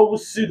ekintu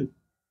ekyobusiru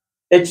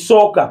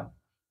ekisooka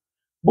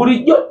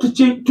bulijjo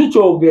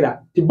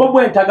tukyogera ti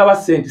Bobi ntagaba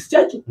ssente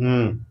sikyekyo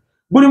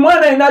buli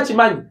mwana alina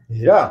akimanyi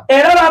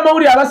era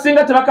bamawulire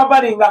abasinga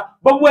tebakabalinga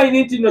Bobi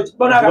Wine nti no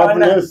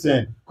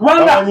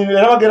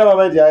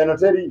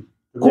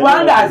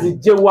kubanga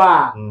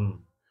azijjewa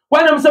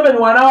wana Museveni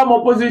wanawa mu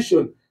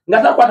opposition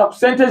nga takwata ku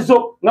ssente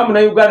zo nga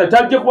Munnayuganda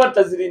tajje kuba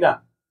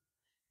tazirina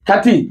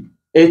kati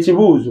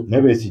ekibuuzo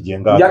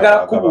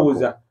njagala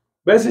kubuuza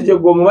Besigye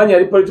gwe omumanyi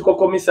yali political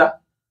commissar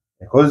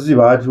ekozi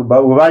baatu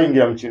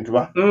bayingira mu kintu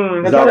ba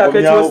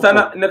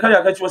nekali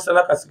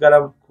akakiwasana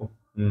kasigalamu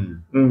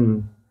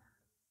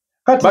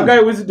kati bagaye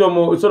wisdom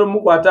osoro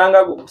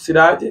mukwatanga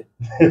kusiraje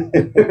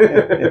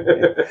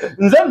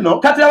nze nno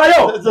kati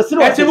abayo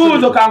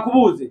ekibuuzo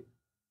kankubuuze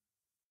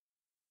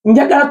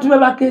njagala tube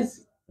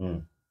bakezi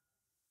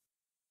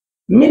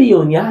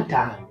miliyoni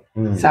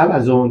 5 saba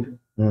zondo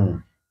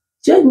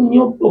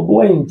kyenyo Bobi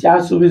Wine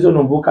kyasuubiza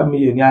onovuuka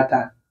miliyoni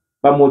 5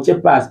 bamuoche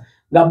pass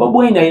nga Bobi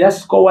Wine alina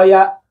sikowa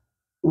ya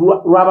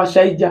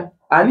Rwabashaija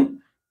ani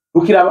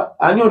lukira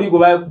ani oligo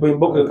baye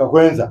kubemboke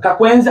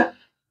kakwenza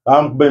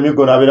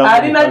bamubemigo nabira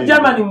alina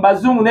Germany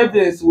mbazungu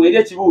evidence weri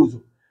ekibuuzo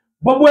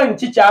Bobi Wine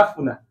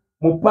kikyafuna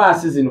mu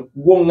pass zino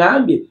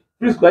gwongambye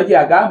Priscilla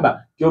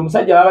agamba ti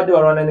omusajja babadde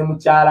balwana ne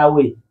mukyala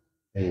we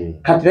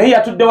kati naye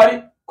yatudde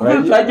wali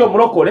Priscilla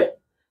omulokole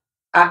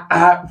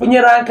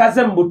afunye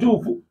rankaze mu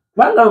butuufu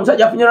kubanga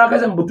omusajja afunye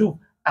rankaze mu butuufu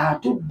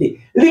atudde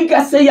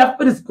ligase ya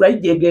Priscilla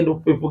egenda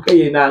okufefuka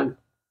yenanga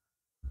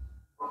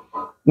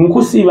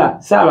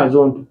nkusiba saaba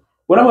zonto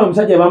olaba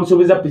omusajja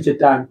bamusuubiza picha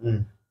 5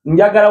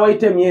 njagala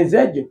wayite emyezi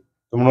egyo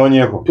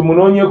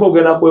tumunoonyeko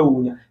ogenda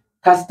kwewuunya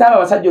kasitaba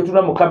abasajja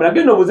otuna mu kamera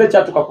genda obuze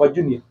kyatuka kwa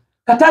Junior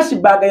Katashi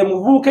baga ye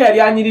muvubuka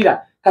yali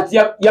anyirira kati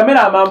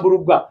yamera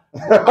amambulugga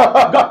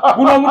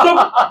guno omuto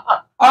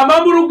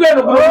amambulugga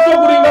eno guno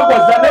omuto gulinga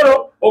kwa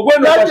zanero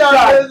ogwendo kwa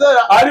shaa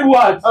ali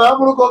wati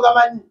amambulugga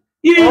ogamanyi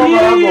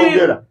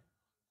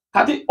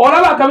kati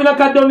olaba akabina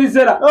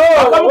kadonizera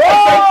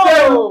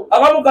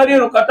akamukali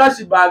eno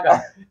Katashi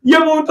baga ye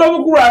muntu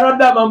omukulu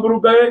alwadde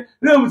amambulugga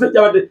ne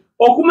musajja badde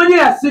okumanya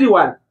yasiri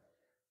wana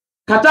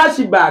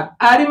Katashi baga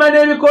alima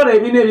n'ebikola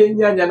ebine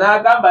ebyennyanja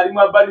n'agamba ali mu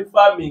urban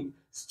farming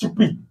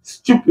stupid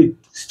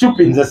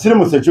nze siri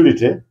mu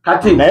security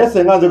kati naye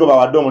senga nze goba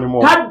wadde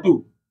omulimu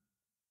kaddu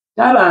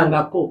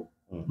tabangako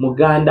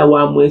muganda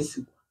wa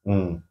mwesigwa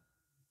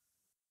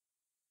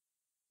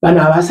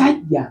bano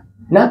abasajja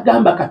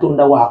nagamba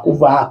Katonda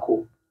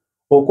wakuvaako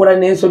okola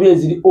n'ensobi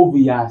eziri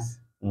obvious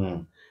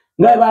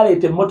nga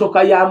baleeta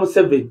emmotoka ya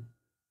Museveni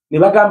ne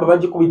bagamba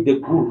bagikubidde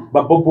eggulu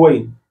ba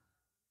BOBI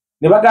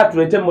ne bagamba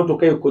tuleete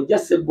emmotoka eyo kojja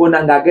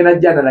Sseggona ng'agenda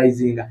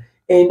generalizinga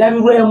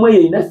endabirwemu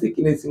eyo ina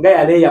sickness nga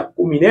yaleeya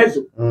 10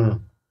 n'ezo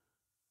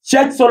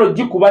kyekisolo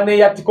gikuba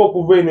neeyatika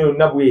okuva eno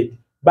yonna bweti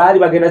baali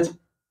bagenda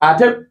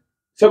ate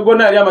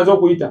Sseggona yali amaze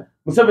okuyita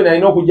Museveni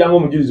alina okujja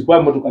ng'omujulizi kuba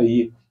emmotoka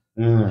yiye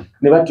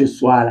ne batyo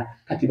swala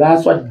kati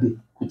baaswadde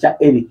ku kya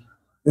Eric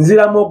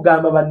nziramu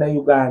okugamba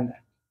bannayuganda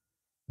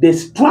the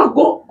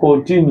struggle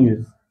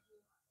continues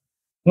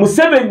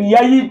Museveni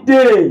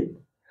yayidde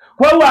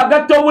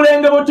kwewagatta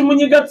obulenge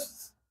bwetumunyiga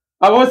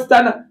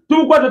abositana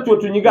tumukwata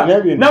tutunyiga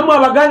namwe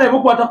abaganda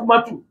emukwata ku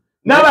matu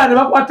n'abaana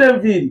bakwata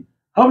enviiri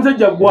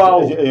omusajja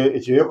gwawo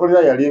ekyo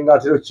yekolera yalinga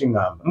atero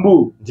kingamba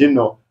mbu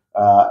nno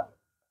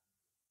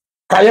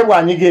kaye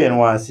bwanyiga eno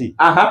wansi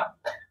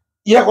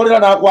yekolera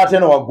n'akwata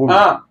eno waggulu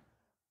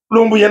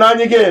lumbu ye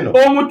n'anyiga eno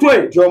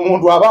omutwe ti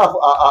omuntu aba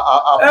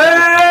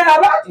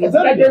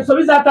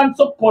ensobi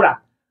zatandise okukola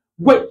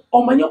gwe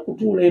omanyi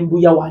okutuula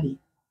embuya wali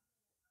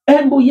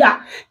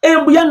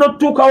embuya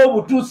n'otuukawo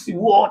obutuusi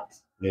bwoti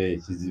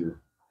kizibu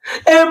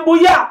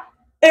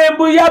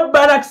embuya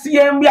barracks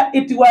y'embuya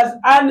it was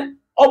an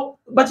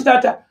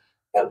bachitata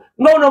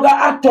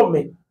nonoga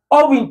atomy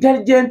of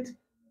intelligent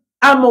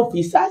arm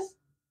officers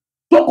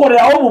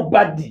tokolerawo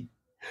obubaddi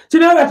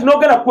kino nga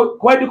tinogera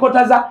ku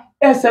headquarters za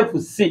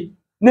SFC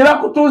ne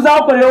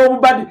bakutuuzaawo kolerawo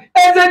obubaddi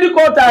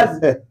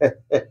headquarters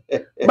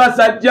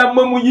basajja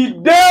mmwe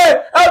muyidde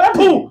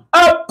apu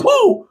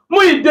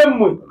muyidde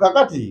mmwe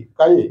kakati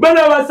kaye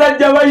bano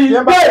abasajja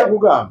bayidde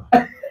kugamba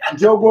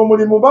nti ogwo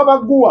omulimu baba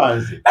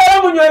guwanze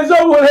munyweze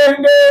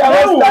obulenge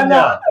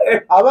abasitana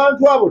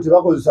abantu abo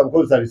tebakozesa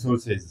bukozesa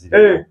resources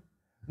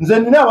nze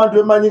nina abantu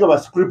bemanyi nga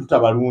bascripta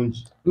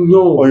balungi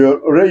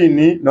oyo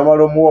Raini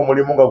nomala omuwa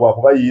omulimu nga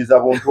gwakubayiyiza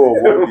buntu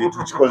obwo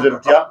tukikoze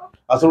tutya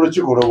asobola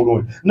okukikola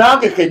obulungi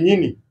nange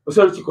kennyini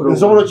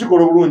nsobola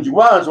okukikola obulungi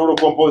kubanga nsobola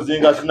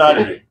okompozinga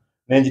scenario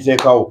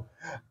nenjiteekawo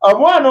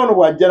omwana ono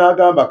bw'ajja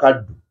n'agamba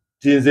kaddu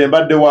ti nze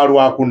mbadde wa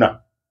Lwakuna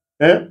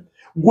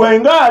gwe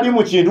nga ali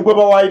mu kintu gwe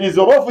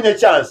bawayiriza oba ofunye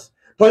chance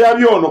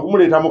toyabye ono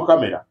kumuleeta mu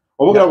kamera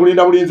obogera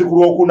kulinda bulinzi ku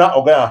Lwokuna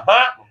ogaya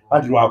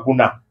anti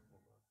Lwakuna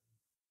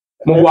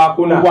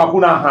mugwakuna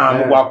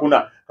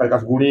kale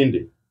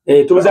katugulinde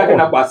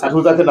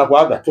tubuzake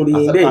nakwaga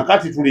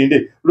akati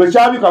tulinde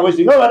lwekyabika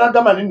bwesi nga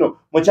banagamba nino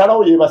mukyala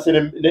we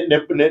yebase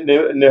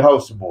ne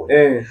house boy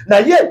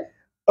naye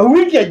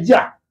wiki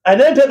ejja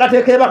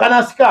anenteekateeka ebaka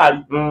n'asikaali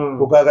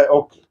ogaga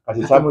okay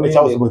kati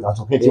house boy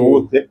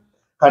katoketiwuze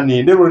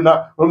kaninde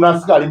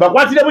lunasikaali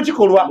mbakwatire mu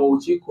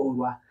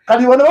kikolwa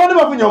kati bano bane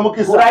bafunye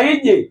omukisa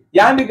kurayije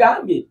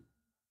yandigambye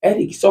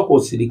Eric soko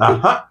osirike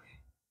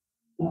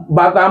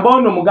bagamba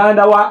ono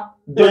muganda wa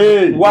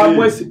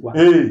mwesigwa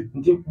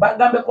nti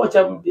bagambe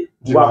kocha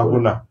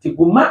Lwakuna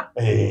tiguma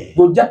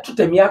gojja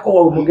tutemyako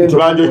wa mugendo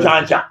tubanjo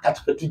kyancha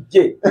kati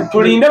tujje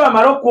tulinde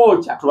bamaro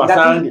kocha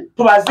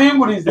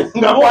tubazingulize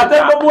ngakwate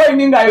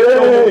bobiwine nga yo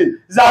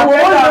za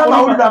kwenda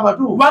mawulira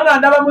matu bana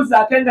ndaba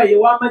muzakenga ye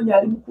wamanya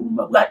ali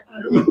mukuluma bwa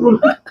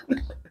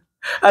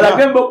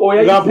alagembo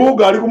oya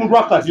gabuga ali kumutwa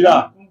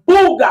akatira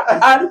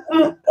buga ali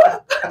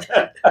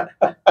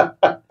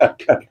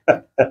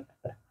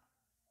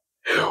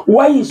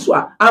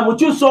wayiswa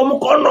amukyusa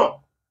omukono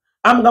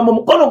amugamba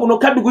omukono guno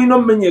kaddu gulina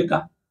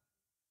omumenyeka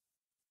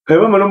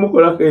kaiba mala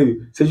omukolako ebyo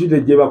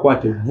sekyude gye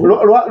bakwate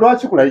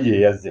lwaki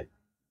kulayi yazze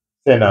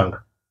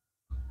senanga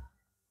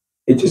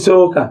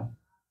ekisooka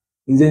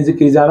nze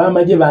nzikiriza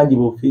abamagye bangi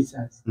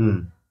officers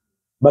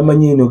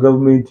bamanyi eno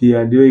gavumenti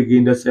yandiyo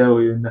egenda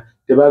sawo yonna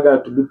tebagala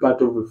to be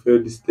part of a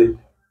failed state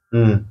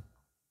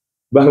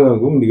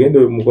banga ndigende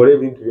mukole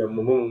ebintu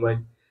byammwe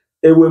mumanyi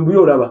ewe mbuya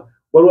olaba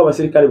waliwo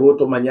abaserikale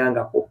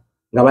bootomanyangako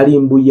nga bali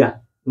mbuya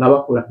nga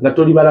bakola nga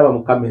toli balaba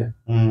mu kamera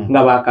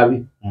nga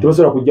bakabi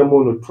tebasobola kujjamu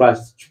ono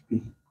trust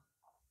chupi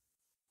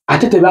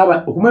ate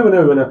tebaba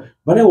okumanya bino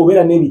bana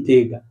obeera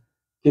n'ebiteega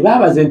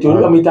tebabaze nti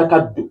oli bamuyita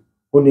kaddu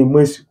ono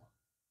emwesi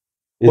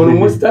ono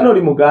mwesitano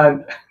oli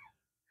muganda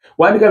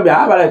wandikambye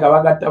abaleka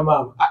bagatta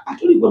maama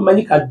ate oli gwe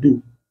mmanyi kaddu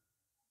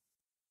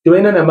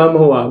tebalina na maama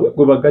waabwe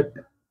gwe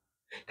bagatta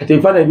kati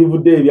ebifaananyi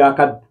bivudde ebya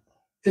kaddu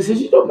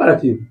sesekito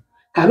operative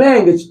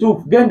kabenge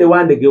kituufu gende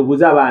wandege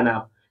obuuze abaana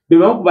abo be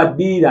bamu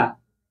kubaddiira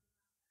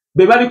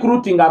be bali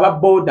recruiting aba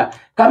boda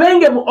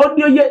kabenge mu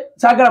audio ye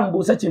sagala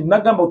mbuusa kintu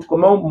nagamba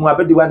otukomawo mu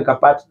abedi wandika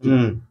part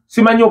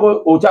simanyi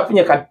obo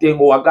okyafunye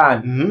katengo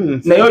wagana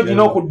naye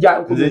ogina okujja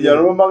nzija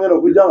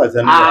okujja nga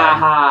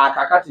zanera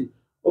kakati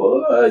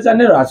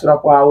zanero asula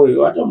kwawe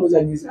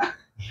watomuzanyisa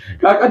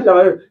kakati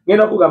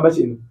ngenda kugamba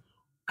kino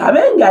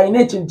kabenge ayina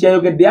ekintu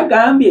kyayogedde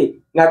yagambye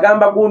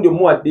ngagamba gundi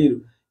omuwaddiiro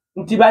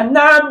nti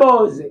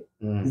bannamboze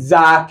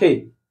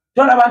zaake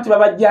tolaba nti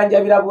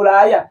babajjanjabira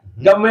Bulaaya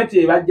gavumenti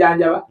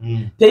ebajjanjaba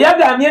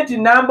teyagambye nti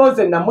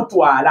Namboze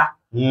namutwala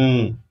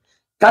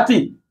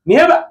kati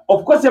niye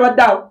of course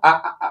yabadde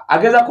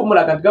agezako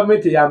omulaga nti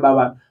gavumenti eyamba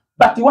abantu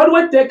but waliwo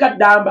etteeka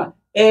ddamba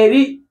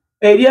eri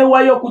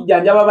ewayo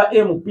okujjanjaba ba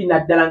MP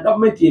naddala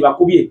gavumenti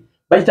ebakubye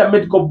bayita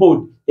medical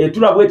board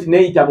etula bweti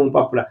neyita mu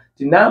mpapula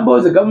ti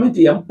Namboze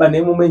gavumenti yamupa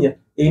nemumenya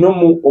erina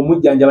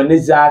omujjanjaba ne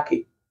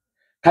zaake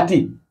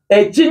kati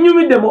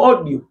ekinyumidde mu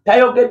audio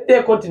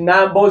tayogeddeeko nti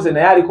Namboze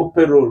naye aliko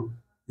payroll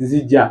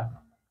nzija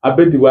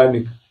abedi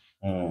bwanika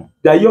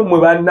dayo mwe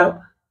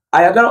banna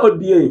ayagala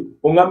audio eyo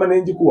ongamba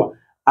nenjikuwa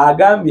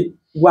agambye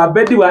gwa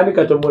abedi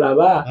bwanika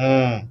tomulaba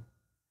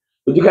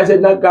ojikase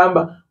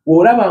nagamba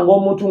wolaba nga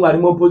omuntu ng'ali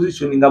mu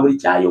opposition nga buli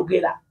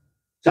kyayogera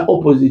kya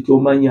opposite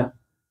omanya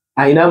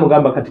ayina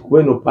amugamba kati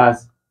kubeno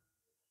pass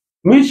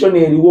mission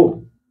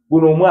eriwo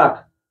guno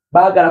omwaka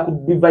baagala ku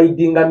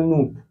dividinga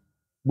nup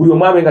buli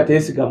omwabe nga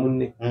teyesiga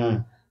munne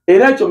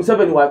era ekyo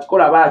Museveni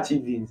wakikola aba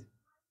achievinze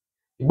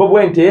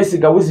BOBI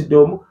teyesiga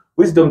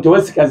wisdom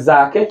tewesiga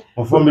zaake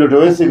mufumbiro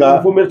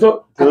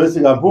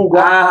tewesiga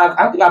mpuga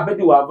ati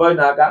abedi wavayo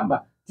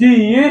n'agamba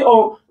tiye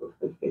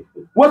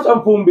wasa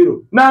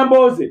mfumbiro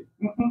Namboze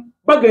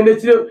bagende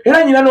kire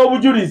era nyina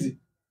n'obujulizi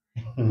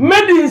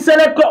Medi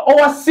Nsereko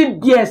owa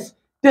CBS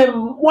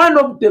one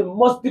of the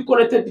most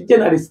decorated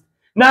journalists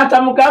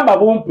n'atamugamba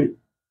bumpe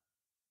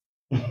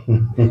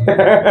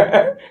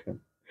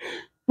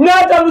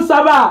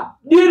n'atamusaba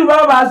diri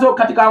baba bazo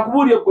katika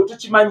nkubuli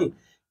kutuchimanyi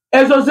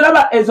ezo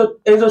ziraba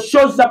ezo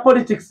shows za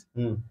politics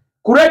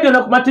ku radio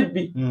na ku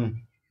TV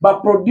ba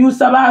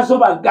producer bazo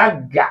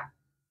bagagga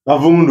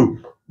bavundu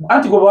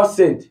anti go ba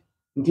sent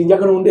nti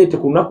njagala ndete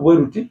ku naku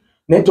bweruti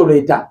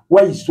netoleta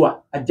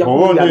wayiswa ajja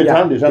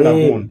kuya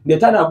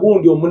ndetana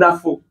gundi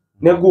omunafu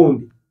ne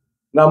gundi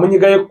nga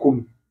munyigaye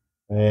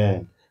 10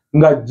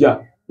 ngajja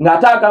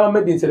ngataka ama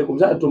Medi Nsereko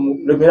msana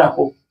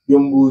tumulemerako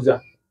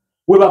yombuza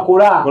we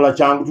bakola kola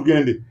changu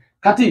tugende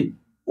kati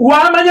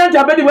wamanya nti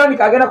abedi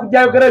bwanika agenda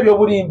kujjayogera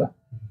ebyobulimba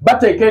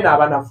bateeke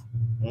n'abanafu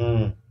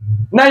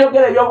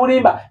nayogera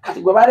ebyobulimba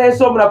kati gwe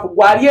baleese omunafu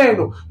gwali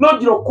eno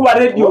nogira okukuba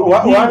radio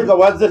wanika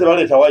wazze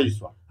tebaleeta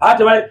wayiswa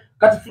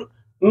kati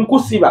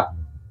nkusiba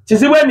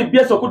kizibu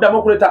NBS okuddamu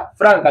okuleeta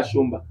Frank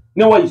Ashumba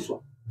ne wayiswa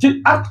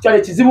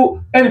actually kizibu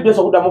NBS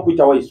okuddamu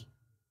okuyita wayiswa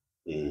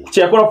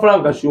kyeyakola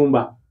Frank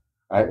Ashumba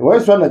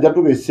wayiswa najja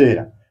tuba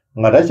ekiseera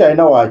nga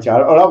takyalina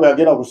wakyala olaba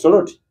yagenda ku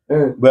Soloti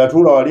bwe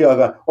yatuula wali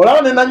aga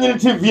olaba ne nannyini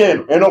TV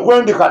eno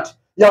kwendi kati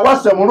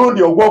yawasa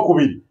mulundi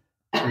ogwokubiri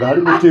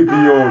ng'ali ku TV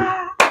yoyo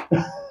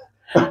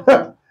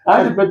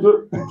ati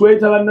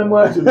tweta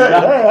bannamwatu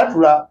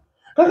atula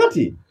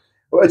kakati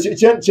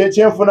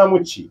kyenfunamu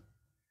ki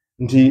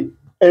nti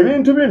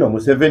ebintu bino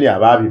Museveni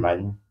aba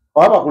abimanyi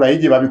oba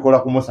bakulayiji babikola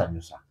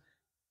kumusanyusa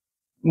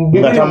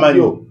nga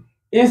tamanyi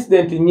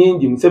incident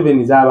nyingi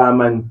Museveni zaba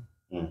amanyi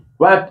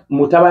but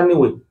mutabani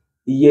we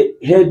ye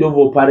head of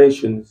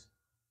operations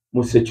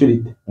mu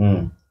security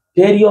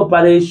teri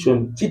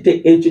operation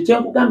kite ekyo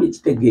kyenkugambye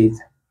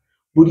kitegeeza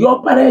buli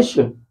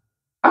operation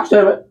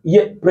actually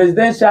ye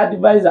presidential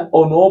advisor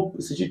on all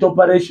security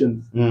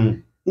operations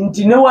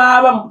nti ne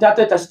waba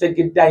mutata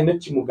tashitegedde ayina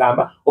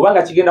kimugamba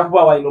obanga kigenda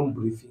kuba wayina mu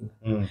briefing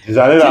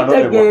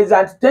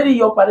kitegeeza nti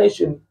teri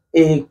operation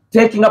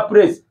taking a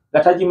place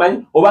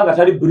gatajimanyi obanga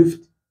tali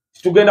briefed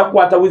tugenda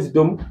kukwata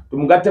wisdom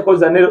tumugatteko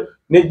Zanero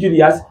ne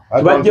Julius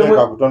tubajjemu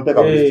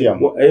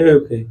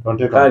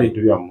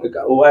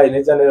owaye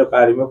ne Zanero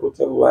kali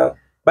mekutewa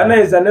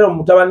bana Zanero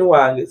mutabani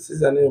wange si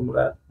Zanero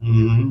mulala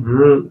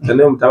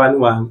Zanero mutabani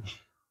wange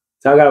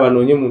sagala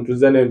banonye muntu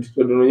Zanero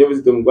tutodonye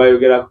wisdom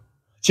gwayogera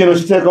kino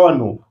kiteeka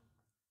wano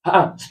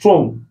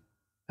strong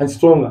and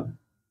stronger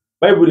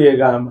Bible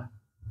yegamba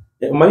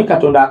omanyi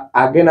Katonda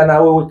agenda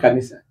nawe we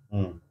kanisa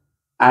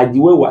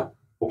ajiwewa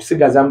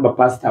okusigaza mba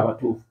pastor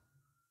abatuufu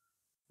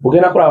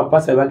bugenda kola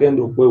abapasa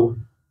bagenda okwewa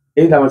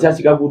either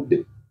amachachi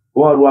gagudde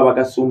oba waliwo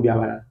abagasumbi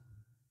abalala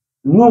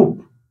nup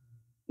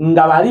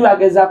nga bali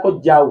bagezaako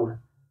jawula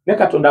ne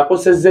Katonda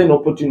akosezza eno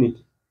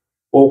opportunity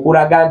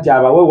okulaga nti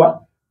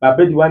abawewa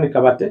babedi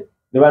wanika bate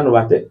ne bano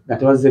bate nga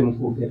tebazze mu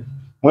kwogera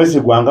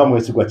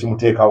mwesigwa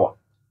kimuteekawa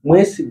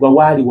mwesigwa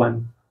waali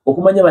wano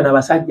okumanya bano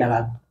abasajja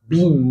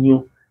babbi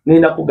nnyo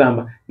ngenda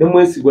kugamba ne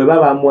mwesigwa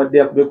baba amuwadde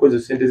yakubeko ezo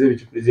ssente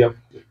z'ebicupurizi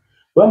yakutte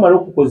bamala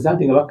okukoza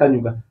nti nga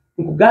bakanyuga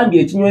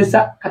nkugambye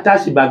ekinywesa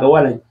katashi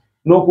bagawala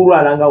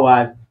n'okulwala nga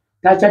waali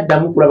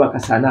takyaddamu kulaba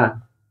kasana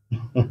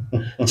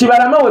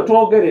kibalama we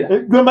twogerera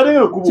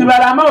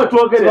kibalama we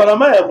twogerera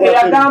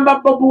eyagamba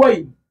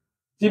bobiwine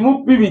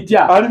timubbi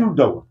bitya ali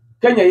luddawa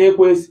Kenya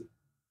yekwese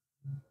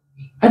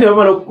ate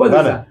bamala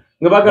okukozesa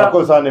nga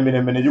bakosa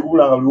n'emirembe ne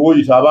gikubulanga buli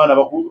woyita abaana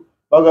bakulu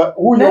baga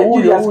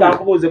Julius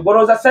kankubuuze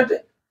boroza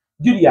sente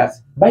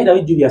Julius bayina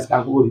Julius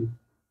kankubuuze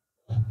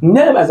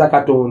nebaza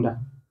Katonda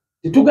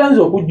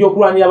tituganze okujja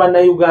okulwanira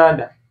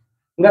bannayuganda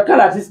nga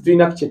kale ati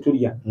tulina kye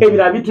tulya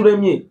ebira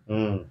bitulemye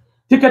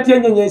tikati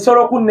yenyenye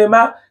isoro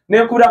kunnema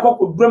nenkubirako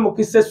ku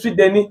Dremukise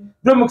Sweden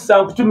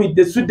Dremukisa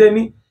nkutumidde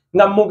Sweden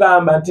nga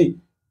mugamba nti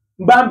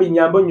mbambi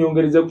nyambo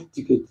nyongereze ku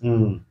tiketi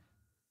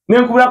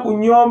nenkubira ku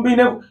nyombi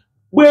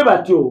bwe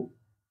batyo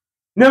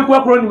nenkubira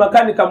ku Ronnie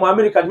makanika mu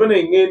America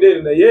tibone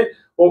ngende naye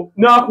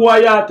nakuwa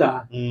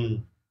YEYATTA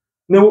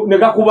ne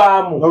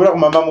gakubaamu nobira ku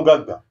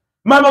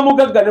mama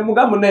mugagga ne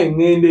mugambo naye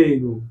ngende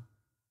eno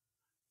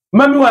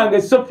mami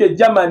wange Sophia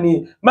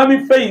Germany mami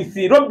Faith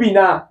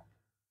Robina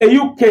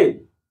UK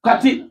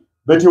kati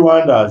Betty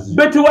Wonders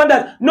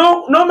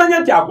no manya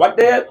nti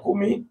akwadde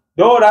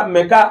 $10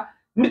 meka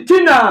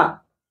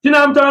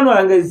tina mtabano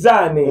wange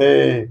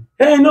zane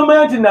no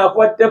manya nti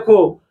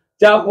nakwaddeko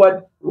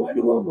kyakwadde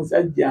waliwo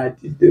omusajja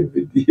ati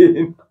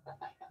David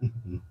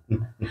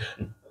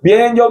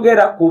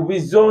byenjogera ku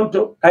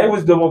bizonto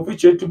KAYIIRA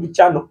official YouTube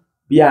channel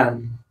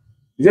byange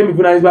nze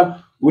mbivunanyizibwa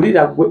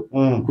ulira gwe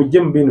kujje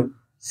mu bino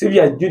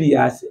sibya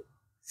Julius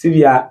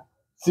sibya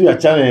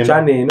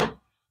channel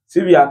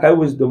sibya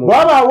KAYIIRA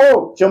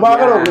babawo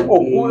kyembagala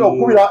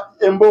okubira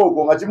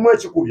emboogo nga kimwe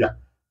ekikubya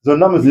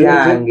zonna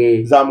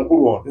muzirete za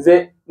mukulu ono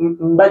nze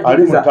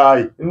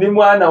mbajiza ndi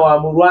mwana wa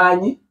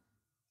mulwanyi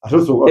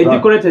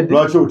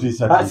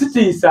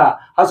sitiisa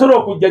asobola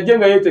okujja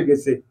jenga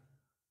yetegese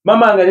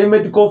mama nga ne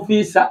medical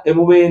officer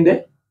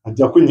emubende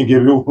ajja kunyiga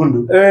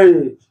ebiwundu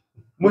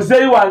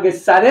muzeyi wange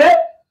sale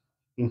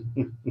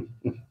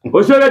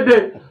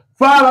osobedde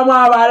faabamu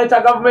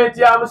abaleeta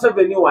gavumenti ya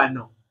Museveni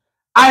wano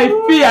I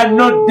fear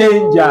no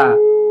danger.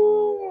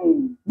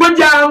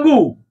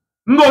 Bojangu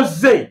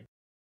ngoze